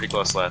 Pretty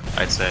close left,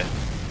 I'd say.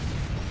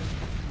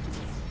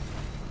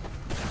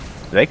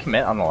 Do they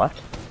commit on the left?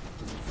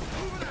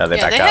 Oh, they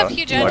Yeah, backed they out. have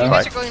huge edge. Looks You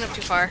guys like. are going up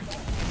too far.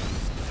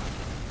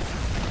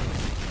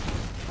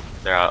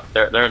 They're out.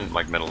 They're in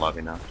like middle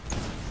lobby now.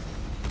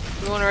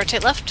 You want to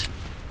rotate left?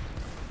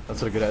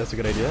 That's a good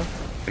idea.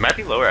 They might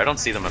be lower. I don't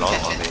see them at all.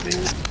 Maybe.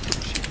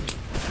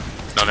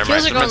 No, never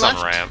Heels mind. are going Someone's on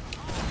left. ramp.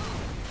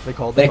 They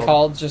called. They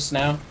called just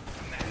now.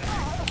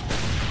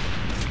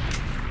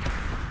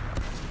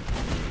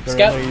 They're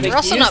Scout, in they We're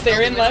also use not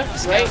they're in building left,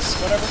 with right,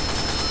 scouts. whatever.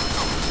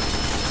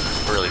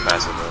 Really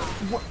passive though.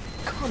 What?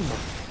 Come the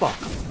fuck.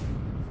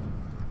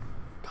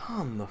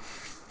 Come the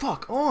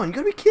fuck on. You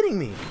gotta be kidding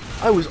me.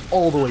 I was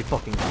all the way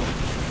fucking down.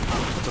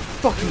 That's a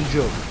fucking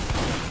joke.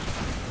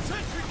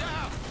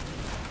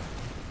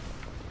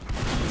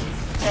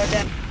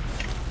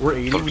 We're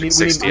 80. We need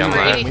 60 on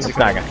that. we need It's to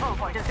not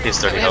gonna. He's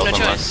 30 We have health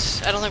no on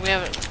choice. I don't think we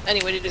have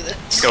any way to do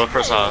this. Go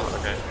for saw.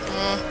 Okay.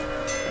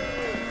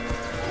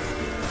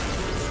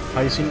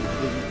 I seen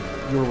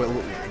you were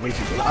way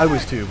too good. I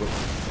was too, but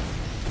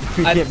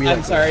we can't be that I'm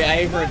good. sorry,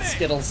 I heard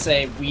Skittles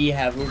say we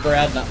have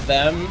Uberad, not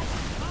them.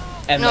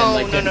 And No, then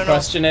like no, didn't no.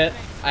 question it.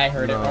 I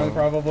heard it No. wrong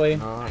probably.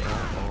 Not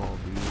at all,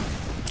 dude.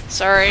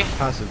 Sorry.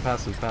 Passive,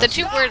 passive, The passive.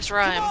 two words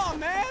rhyme. Come on,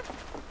 man.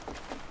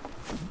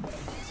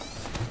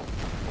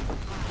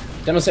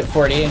 Demo's hit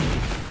 40.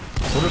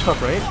 Shoulder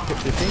stuff, right? Hit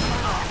 50.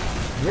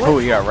 Oh,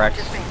 you got wrecked.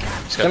 He's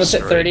got Demo's hit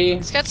destroyed.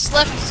 30. Scott's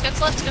left.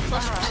 Scott's left. Scott's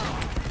left.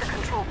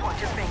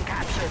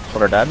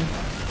 Shoulder dead.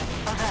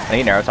 I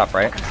need arrow top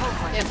right.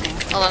 Yep.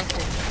 Hold on.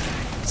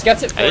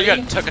 Scott's hit Hey,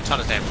 40. you took a ton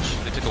of damage.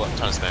 They took a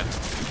ton of spam.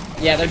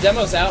 Yeah, their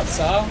demo's out,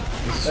 saw.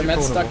 This Their is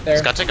med's super stuck winnable. there.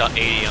 Scott took out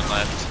 80 on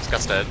left.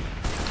 Scott's dead.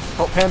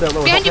 Oh, panda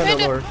lower. Behind you, Panda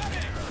panda. lower.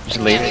 Just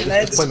leave.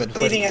 Ned's play mid, just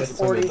play leading mid, at just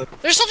play mid. 40.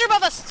 There's a soldier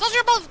above us. Soldier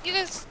above you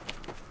guys.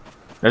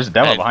 There's a I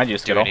demo didn't behind you, do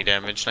Skittle. any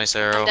damage. Nice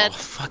arrow. dead. Oh,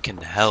 fucking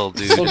hell,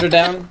 dude. Soldier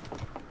down.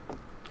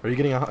 Are you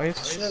getting a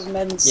heist? Should have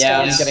med and Yeah,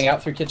 I'm scouts. getting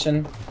out through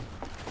kitchen.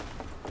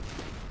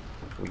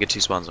 We get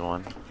 2 spawns in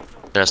 1.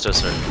 The rest of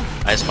us are.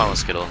 I spawn with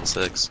Skittle in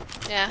 6.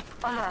 Yeah.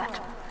 Alert.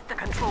 The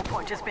control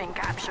point is being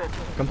captured.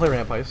 Come play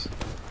ramp heist.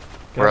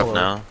 Get We're out up lower.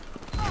 now.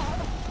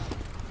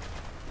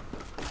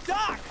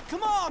 Doc,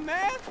 come on,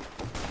 man.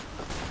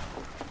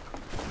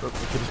 Oh, okay,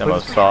 just Demo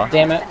play- saw.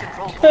 Damn it.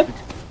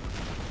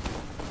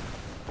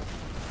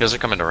 You guys are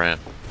coming to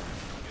ramp.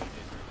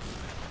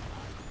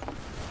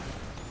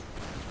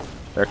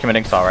 They're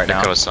committing saw right now.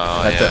 Echo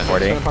saw, That's yeah. at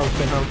 40. Spam power,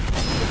 spam power. They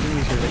can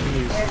use here, they can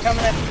use. They're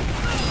coming in.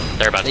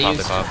 They're about to They pop. They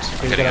use- popped. Okay, I'm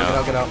get getting out,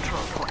 out. get out,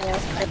 Yeah,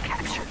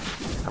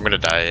 I'm gonna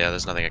die. Yeah,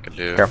 there's nothing I can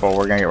do. Careful,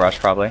 we're gonna get rushed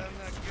probably.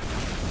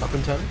 Up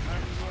in 10.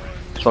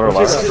 Shoulder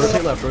Rotate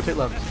left. left, rotate left, rotate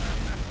left.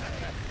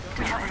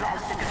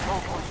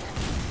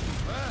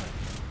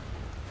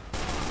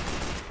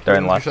 They're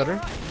in Your left. Shutter.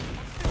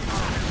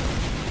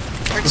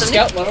 Heard something.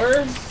 Scout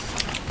lower.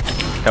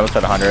 Demo's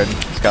at 100.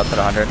 Scout's at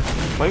 100.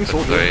 Playing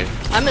soldier. 3.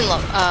 I'm in low.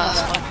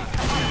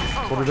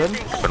 Soldier dead.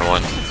 Open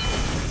 1.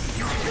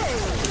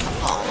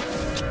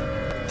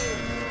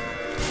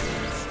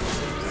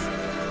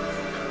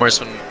 Whereas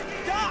when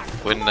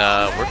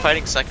we're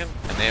fighting second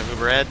and they have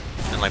Uber Ed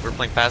and like we're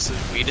playing passive,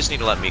 we just need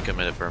to let me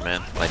commit it for a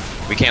man. Like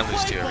we can't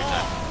lose 2 every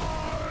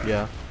time.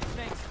 Yeah.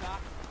 Thanks, Doc.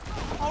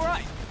 All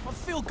right, I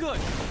feel good.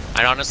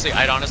 I'd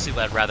honestly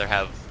rather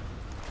have,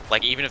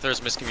 like, even if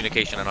there's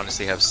miscommunication, I'd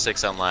honestly have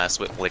 6 on last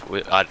with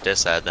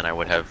disad than I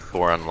would have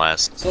 4 on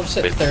last. Soldier's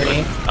hit with 30.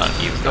 Even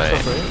Stuff play.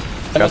 right.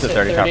 Scout's at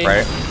 30 top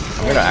right.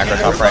 I'm gonna aggro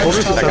top right.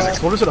 Soldier's Just a at second. 7.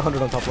 Soldier's at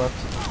 100 on top left.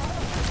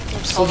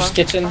 Hold Soldier's on.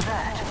 kitchen.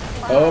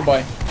 Oh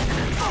boy.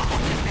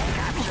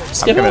 I'm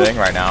Skittle. committing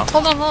right now.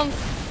 Hold on.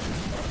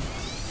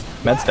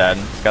 Med's dead.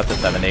 Scout's at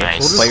 70.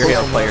 Nice. Play your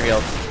heals, play your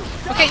heals.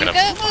 Okay, you gonna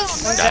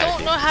guys die.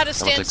 don't know how to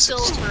stand take still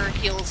 60. for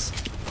heals.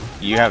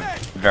 You have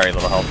very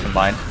little health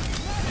combined.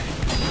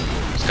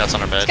 Scott's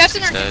on our bed. Scott's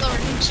in He's our dead. lower.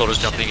 Soldier's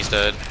jumping. He's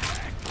dead.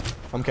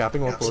 I'm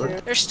capping one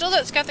forward. There's still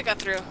that scout that got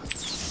through.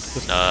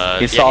 He's yeah,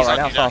 saw he's right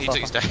on, now, he's, saw.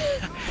 he's dead.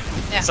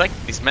 Yeah. It's like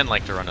these men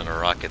like to run into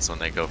rockets when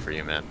they go for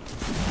you, man.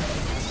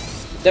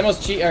 Demo's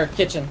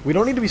kitchen. We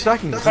don't need to be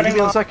stacking this. We need to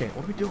be on second.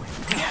 What are we doing?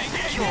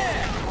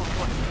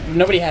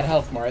 Nobody had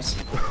health, Morris.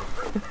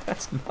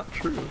 That's not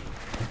true.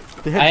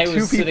 They I had 2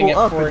 was sitting people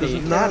at up. 40. It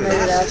doesn't Made it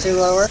matter. out too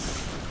lower.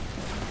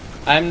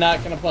 I'm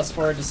not gonna plus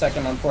forward to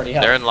second on 40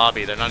 health. They're in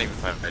lobby. They're not even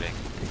fighting.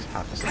 Takes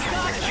half a second.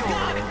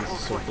 This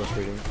is so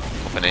frustrating.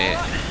 Open 8.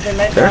 They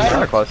med They're die.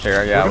 kind of close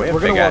here. Yeah, we have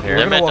We're big gonna out walk. here.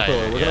 We're They're gonna mid walk die.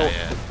 over. We're Yeah, gonna.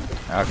 yeah.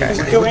 Okay.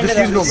 Go into Just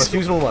them. use no left.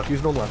 Use no left.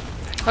 Use no left.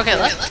 Okay,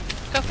 let's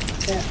go.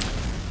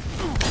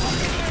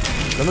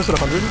 Demo's at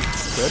 100.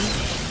 Good.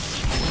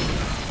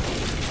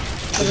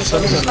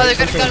 Oh, they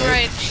got a gun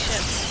right.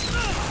 Shit.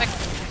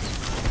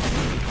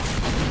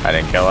 I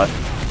didn't kill it.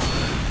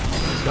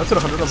 Scout's at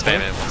 100 on Spam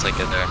point. it once I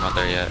get there. I'm not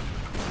there yet.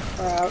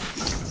 We're out.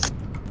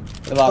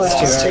 We lost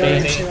Last 2 two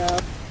already. in, 2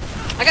 out.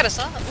 I got a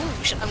saw.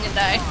 Ooh, shit, I'm gonna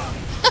die.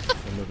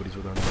 And nobody's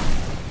with our.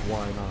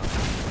 Why not?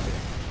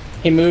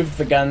 He moved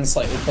the gun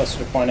slightly closer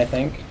to point, I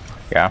think.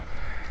 Yeah.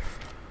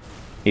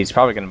 He's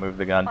probably gonna move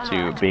the gun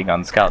to being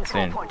on scout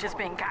soon. Point is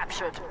being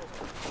captured.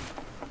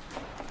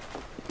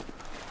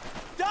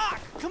 Doc,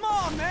 come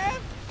on, man.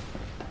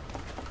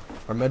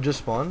 Our med just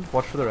spawned.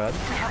 Watch for the red.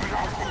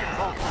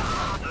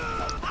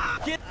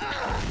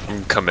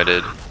 I'm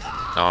committed.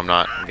 No, I'm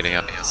not. I'm getting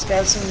up.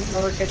 Scouts in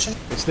lower kitchen.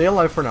 They stay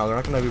alive for now. They're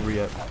not gonna be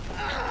yet.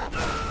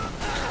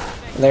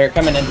 They're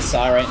coming into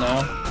Saw right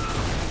now.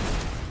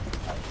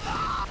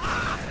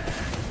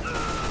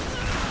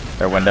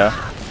 Their window,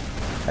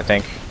 I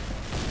think.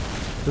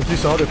 Since you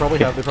saw, they probably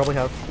have. They probably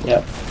have.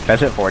 Yep.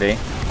 That's at 40.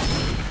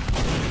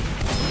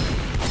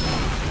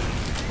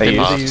 They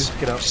Get use. off.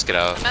 Get out. Just get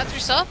out. I'm at 3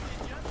 saw.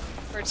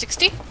 We're at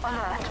 60.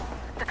 Alert.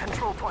 The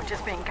control point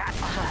is being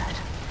captured. Alert.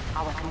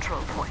 Our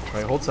control point.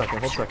 Alright, hold second.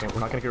 Hold second. We're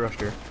not gonna get rushed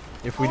here.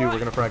 If we do, we're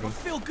gonna frag them.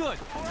 Feel good.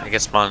 I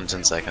get spawned in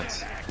 10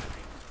 seconds.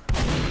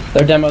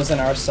 Their demo's in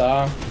our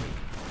Saw.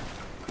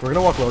 We're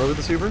gonna walk lower with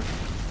the super.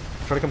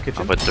 Try to come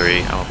kitchen. I'll put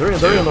 3. I'll They're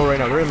put in 2. low right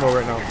now. They're in low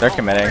right now. They're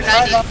committing. We're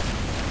 90.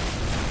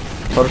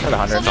 Soldiers at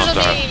 100. Soldiers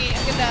on sorry. me.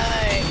 I'm gonna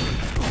die.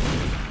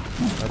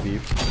 I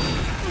beefed.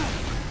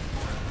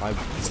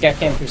 Scat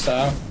came through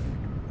Saw.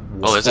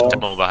 Oh, there's a Oh,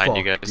 demo behind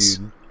you fuck, guys.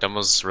 dude.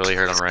 Demo's really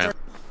hurt on ramp.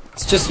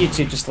 It's just you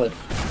two, just live.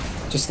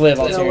 Just live,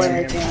 No way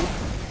I Altair. can.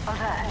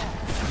 Alert.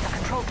 The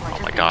control point Oh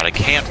is my being god, I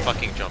can't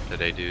fucking jump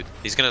today, dude.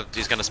 He's gonna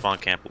spawn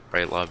camp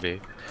right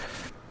lobby.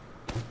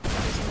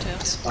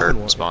 Or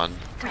spawn.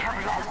 We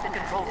have lost the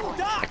control point.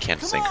 I can't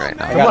think right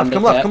I now. got left, him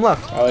come to left, death. come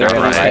left. Oh, They're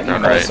yeah, right, right, they're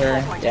right. right.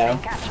 Closer. Yeah.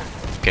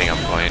 Getting on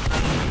point.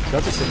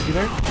 That's a 60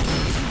 there.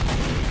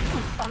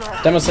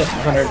 Demo's hit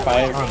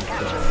 105.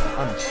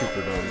 I'm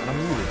super dumb. And I'm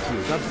muted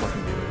too. God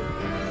fucking damn it.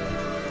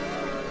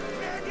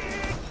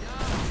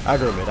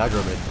 Aggro mid,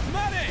 aggro mid.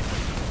 Medic!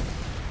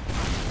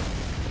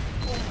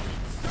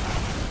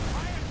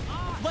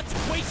 Let's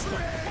waste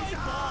them.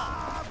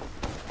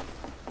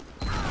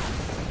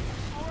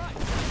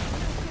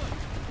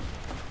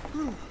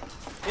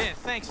 Yeah,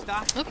 thanks,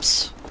 Doc.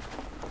 Oops.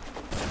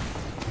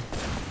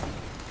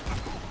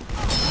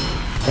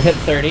 I hit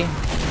 30.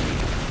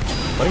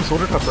 Fighting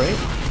soldier top right?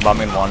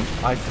 Bombing 1.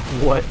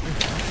 What?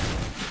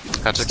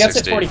 Catch at Scouts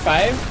at 60.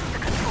 45.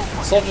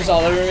 Soldiers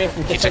all over me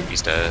from He kitchen. took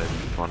he's dead.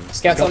 One.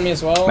 Scouts on me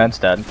as well. Med's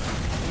dead.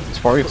 It's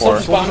 44.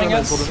 Soldiers bombing mid,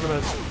 us. soldiers in the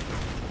mid.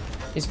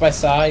 He's by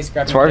Saw. He's It's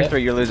grabbing 43.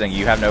 hit. You're losing.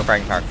 You have no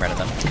fragging power in front of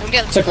them. I'm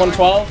getting Took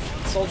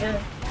 112.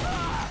 Soldier.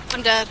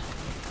 I'm dead.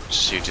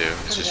 It's just you two.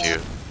 It's just you.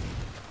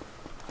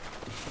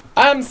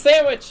 I'm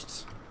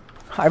sandwiched.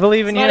 I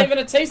believe It's in you. not even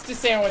a tasty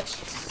sandwich.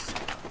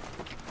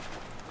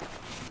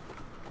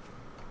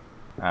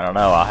 I don't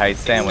know. A height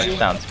sandwich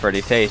sounds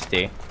pretty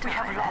tasty. We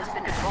have lost the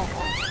control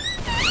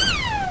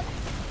point.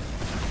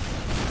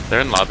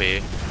 They're in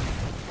lobby.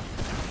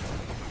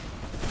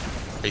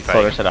 Are you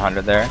Soldiers fighting? at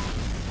 100 there.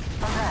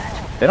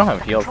 Alert. They don't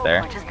have heals Control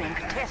there. point is being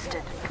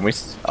contested. Can we?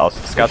 Oh,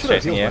 Scout's Should have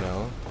chasing you. healed by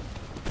now.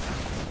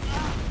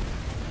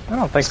 I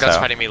don't think Scott's so.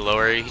 fighting me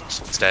lower.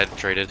 He's dead.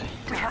 Traded.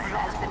 We have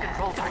lost the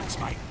control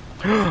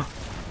point.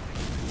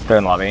 They're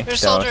in lobby.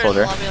 There's a Down soldier in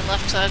the lobby on the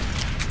left side.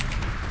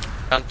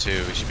 Down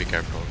 2. We should be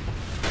careful.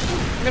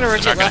 I'm gonna We're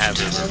rotate not gonna left.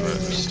 have this, but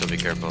we should still be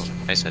careful.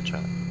 Nice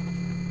headshot.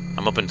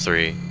 I'm open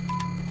 3.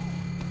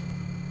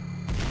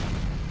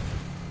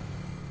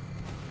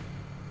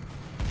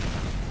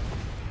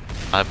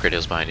 I'll have great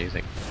heals behind you,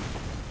 think.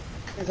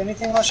 Is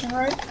anything rushing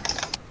right?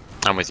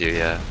 I'm with you,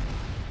 yeah.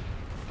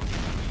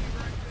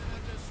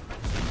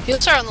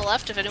 Heals are on the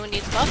left if anyone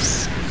needs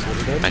buffs.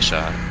 Soldier dead. Nice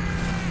shot.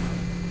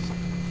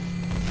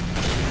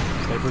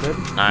 Sniper dead.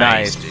 Nice,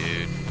 Nice.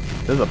 dude.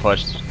 This is a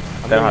push. I'm They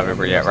don't going- have I'm Uber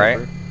going yet, right?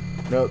 sniper.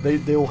 No, they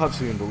will have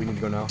soon, but we need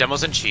to go now.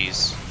 Demos and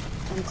cheese.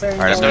 I'm clearing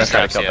Alright, I'm the gonna No way.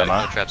 try to traps kill yet. them, No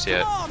huh? traps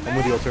yet. I'm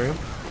with the Alterium.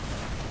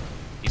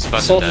 He's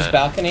busted Soldier's dead.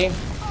 balcony.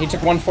 He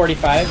took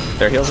 145.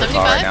 Their heals are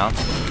far right 75?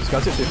 now.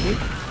 Scouts at 50.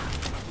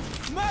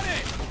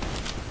 Medic!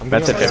 I'm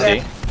That's at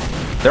getting on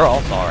 50. They're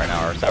all saw right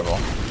now, or several.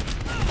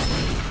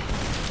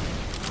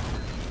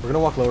 We're gonna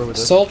walk lower with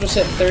this. Soldiers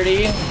hit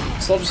 30.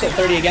 Soldiers hit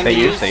 30 again. They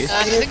to use these.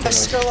 I think They're that's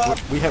still up.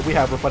 We're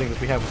fighting this.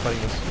 We're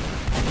fighting this.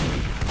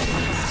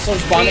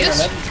 Soldiers bonding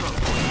Use? on mid.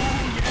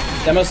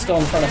 Demo's still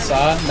in front of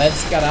Saw.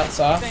 Med's got out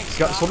Saw.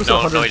 Soldiers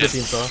No, at no, he 150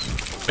 and didn't.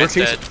 saw. Mid's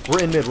dead.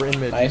 We're in mid. We're in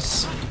mid.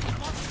 Nice.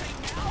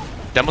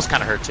 Demo's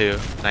kind of hurt too.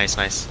 Nice,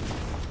 nice.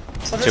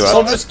 Soldiers Two up. still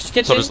up. Soldiers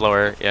kitchen. Soldier's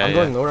lower. Yeah, I'm yeah.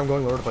 going lower. I'm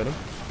going lower to fight him.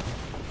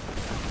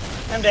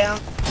 I'm down.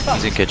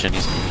 He's in kitchen.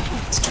 He's.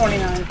 It's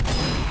 29.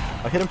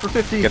 I hit him for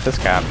 50. Get this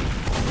cap.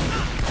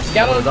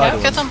 Scout on Die cap.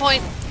 to Cat's on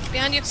point.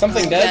 Behind you.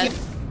 Something dead.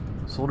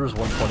 Soldiers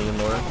 120 and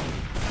lower.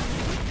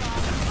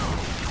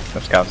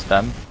 The scout's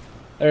dead.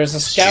 There's a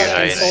scout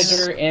and Nice.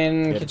 soldier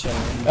in Yep. kitchen.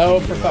 Oh,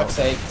 for fuck's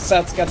sake.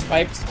 Scout's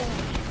piped.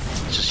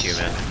 It's just you,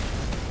 man.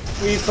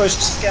 We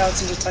pushed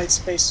scouts into tight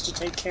spaces to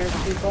take care of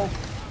people.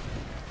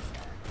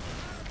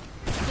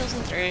 Heals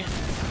in 3. Is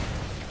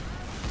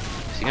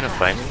he gonna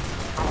fight me?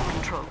 Our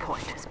control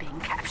point is being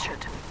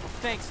captured.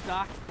 Thanks,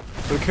 Doc.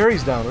 So the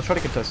carry's down. Let's try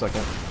to contest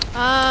second.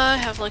 I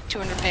have like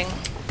 200 ping.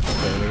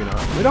 Okay, maybe not.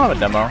 We don't have a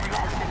demo.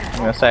 I'm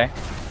gonna say.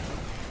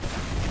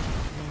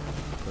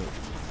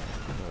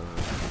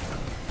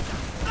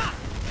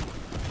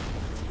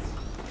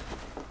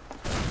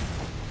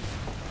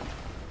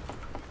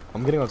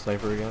 I'm getting on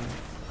sniper again.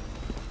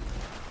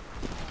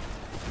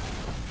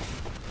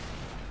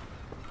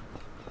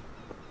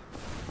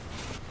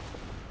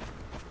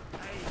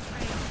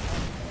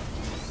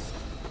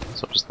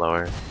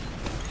 lower.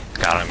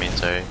 Scout, I mean,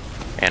 sorry.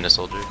 And a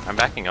soldier. I'm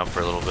backing up for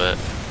a little bit.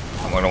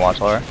 I'm gonna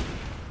watch lower.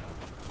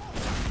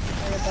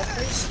 I get that,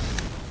 please.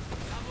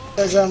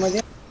 Go, John, with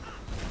you.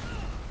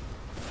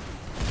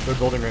 They're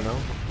building right now.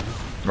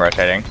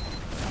 Rotating.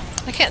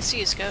 I can't see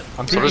you, Scout.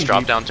 I'm So just peeking drop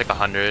deep. down, take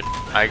 100.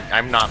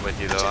 I'm not with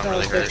you though, I'm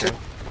really hurt.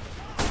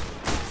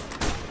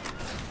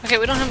 Okay,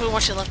 we don't have anyone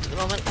watching left at the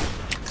moment.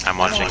 I'm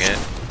watching it.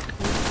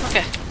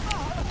 Okay.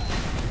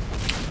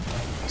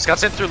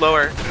 Scout's in through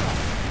lower.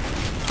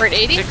 We're at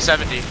 80? Take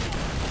 70.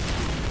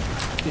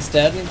 He's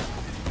dead.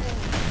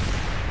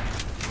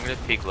 I'm gonna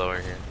peek lower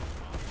here.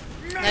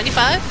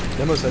 95?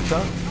 Demo's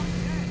headshot.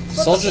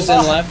 Soldiers in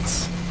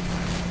left.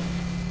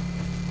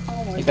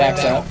 Oh my He backed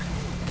God. up.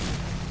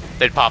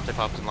 They popped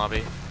in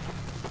lobby.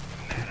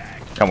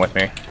 Come with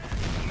me.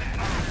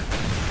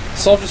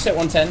 Soldiers hit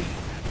 110.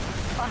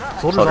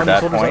 Soldiers Soldier on dead,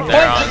 soldiers point. on.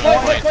 They're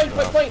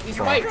on Point. He's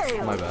right.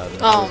 My bad.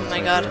 Oh I was a my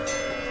sniper. god.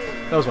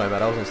 That was my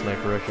bad. I was on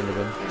sniper. I shouldn't have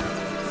been.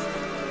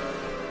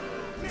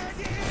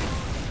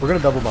 We're gonna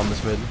double bomb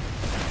this mid.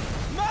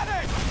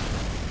 Medic!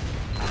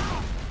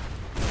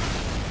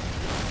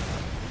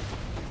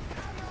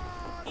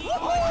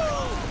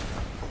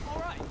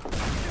 Alright,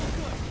 feel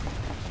good.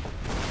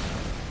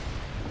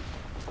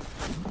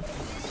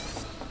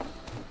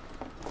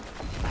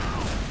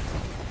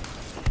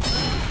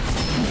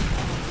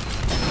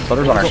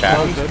 Soldiers on our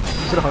shaft. Good.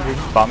 Hit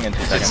 100. Bombing in 2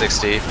 Hit seconds.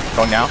 60.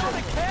 Going now.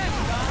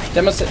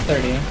 Demo's hit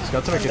 30.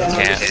 Scott's gonna get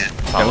Can't.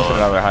 Almost Follow up.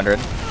 another 100.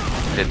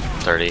 Hit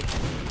 30.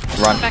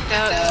 Run. Backed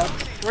out.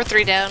 We're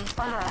 3 down.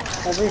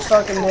 Every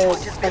fucking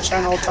hit, I try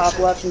and hold top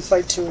left and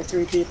fight 2 or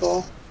 3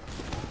 people.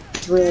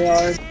 It's really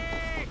hard.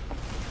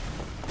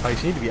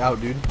 Ice, you need to be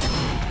out, dude.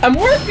 I'm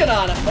working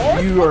on it,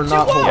 Morris. You are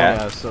not holding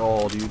Yeah. ass at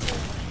all, dude.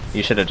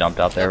 You should have jumped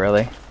out there,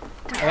 really.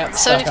 I got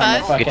stuck on the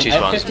 75? fucking. Get two I had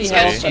spawns 50 in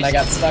health city. and I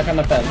got stuck on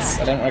the fence. I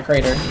didn't want to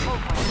crater.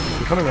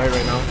 You're coming right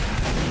now.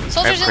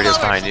 Soldiers in Kratos lower.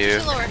 behind Soldiers you.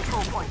 in lower.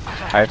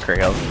 I have crit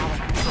heals.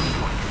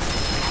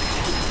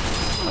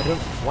 I don't.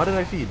 Why did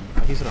I feed?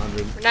 He's at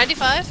 100. We're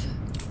 95?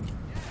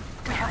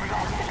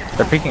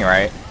 They're peeking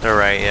right. They're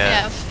right,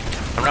 yeah. Yeah.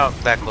 I'm not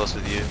that close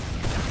with you.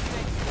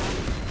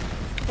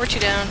 We're 2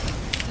 down.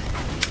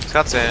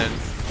 Scott's in.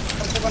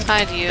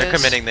 Hi to you. They're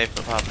committing, they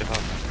popped.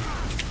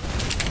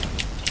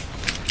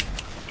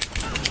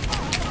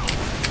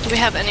 Do we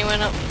have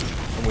anyone up?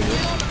 I'm with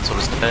you. So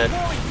does the bed.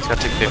 Scott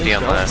took 50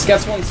 on left.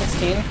 Scouts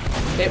 116.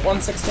 Hit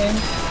 116.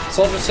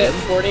 Soldiers hit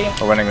 40.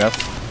 We're winning this.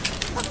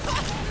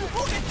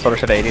 Soldiers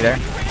hit 80 there.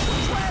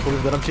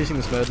 Soldiers dead. I'm chasing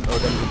this med. Oh,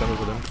 Demo's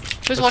with him.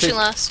 Who's Let's watching chase-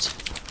 last?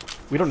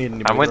 We don't need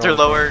anybody. I went We're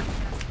through all lower.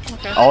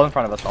 Okay. All in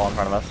front of us. All in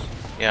front of us.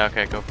 Yeah,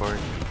 okay, go for it.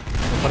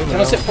 Putting them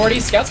Demo's out. hit 40.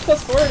 Scouts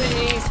plus 40.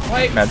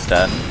 Spike. Med's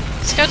dead.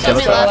 Scout's Give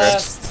on us me a hundred.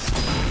 last.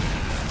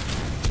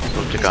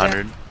 So took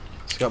 100.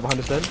 Scott behind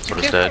us dead? So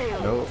does dead.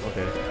 No?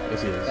 Okay.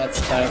 Yes, he is.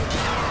 That's tight.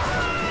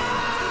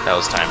 That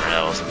was timer,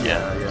 that wasn't.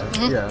 Yeah.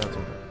 Yeah, that's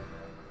okay.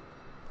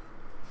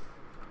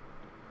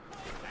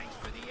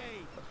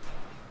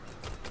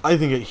 I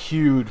think a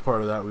huge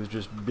part of that was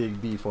just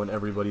big beef on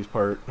everybody's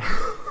part.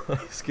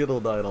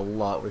 Skittle died a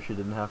lot where she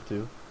didn't have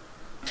to.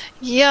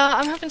 Yeah,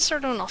 I'm having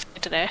started on off day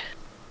today.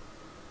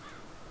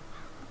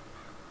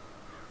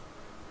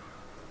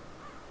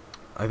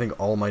 I think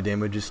all my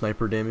damage is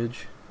sniper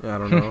damage. I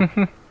don't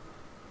know.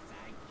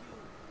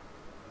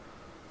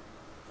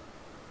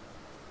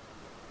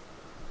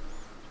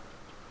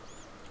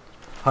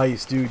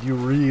 Heist, dude, you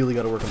really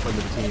gotta work on playing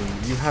with the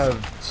team. You have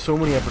so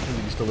many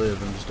opportunities to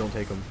live and just don't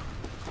take them.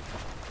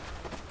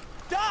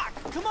 Doc,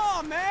 come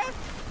on, man!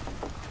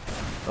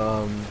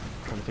 Trying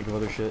to think of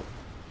other shit.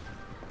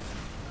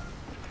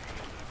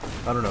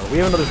 I don't know. We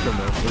have another scrim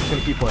though. We're just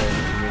gonna keep playing.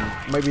 I mean,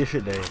 it might be a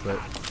shit day, but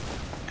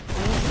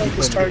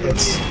Focus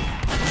targets.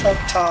 Up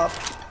top.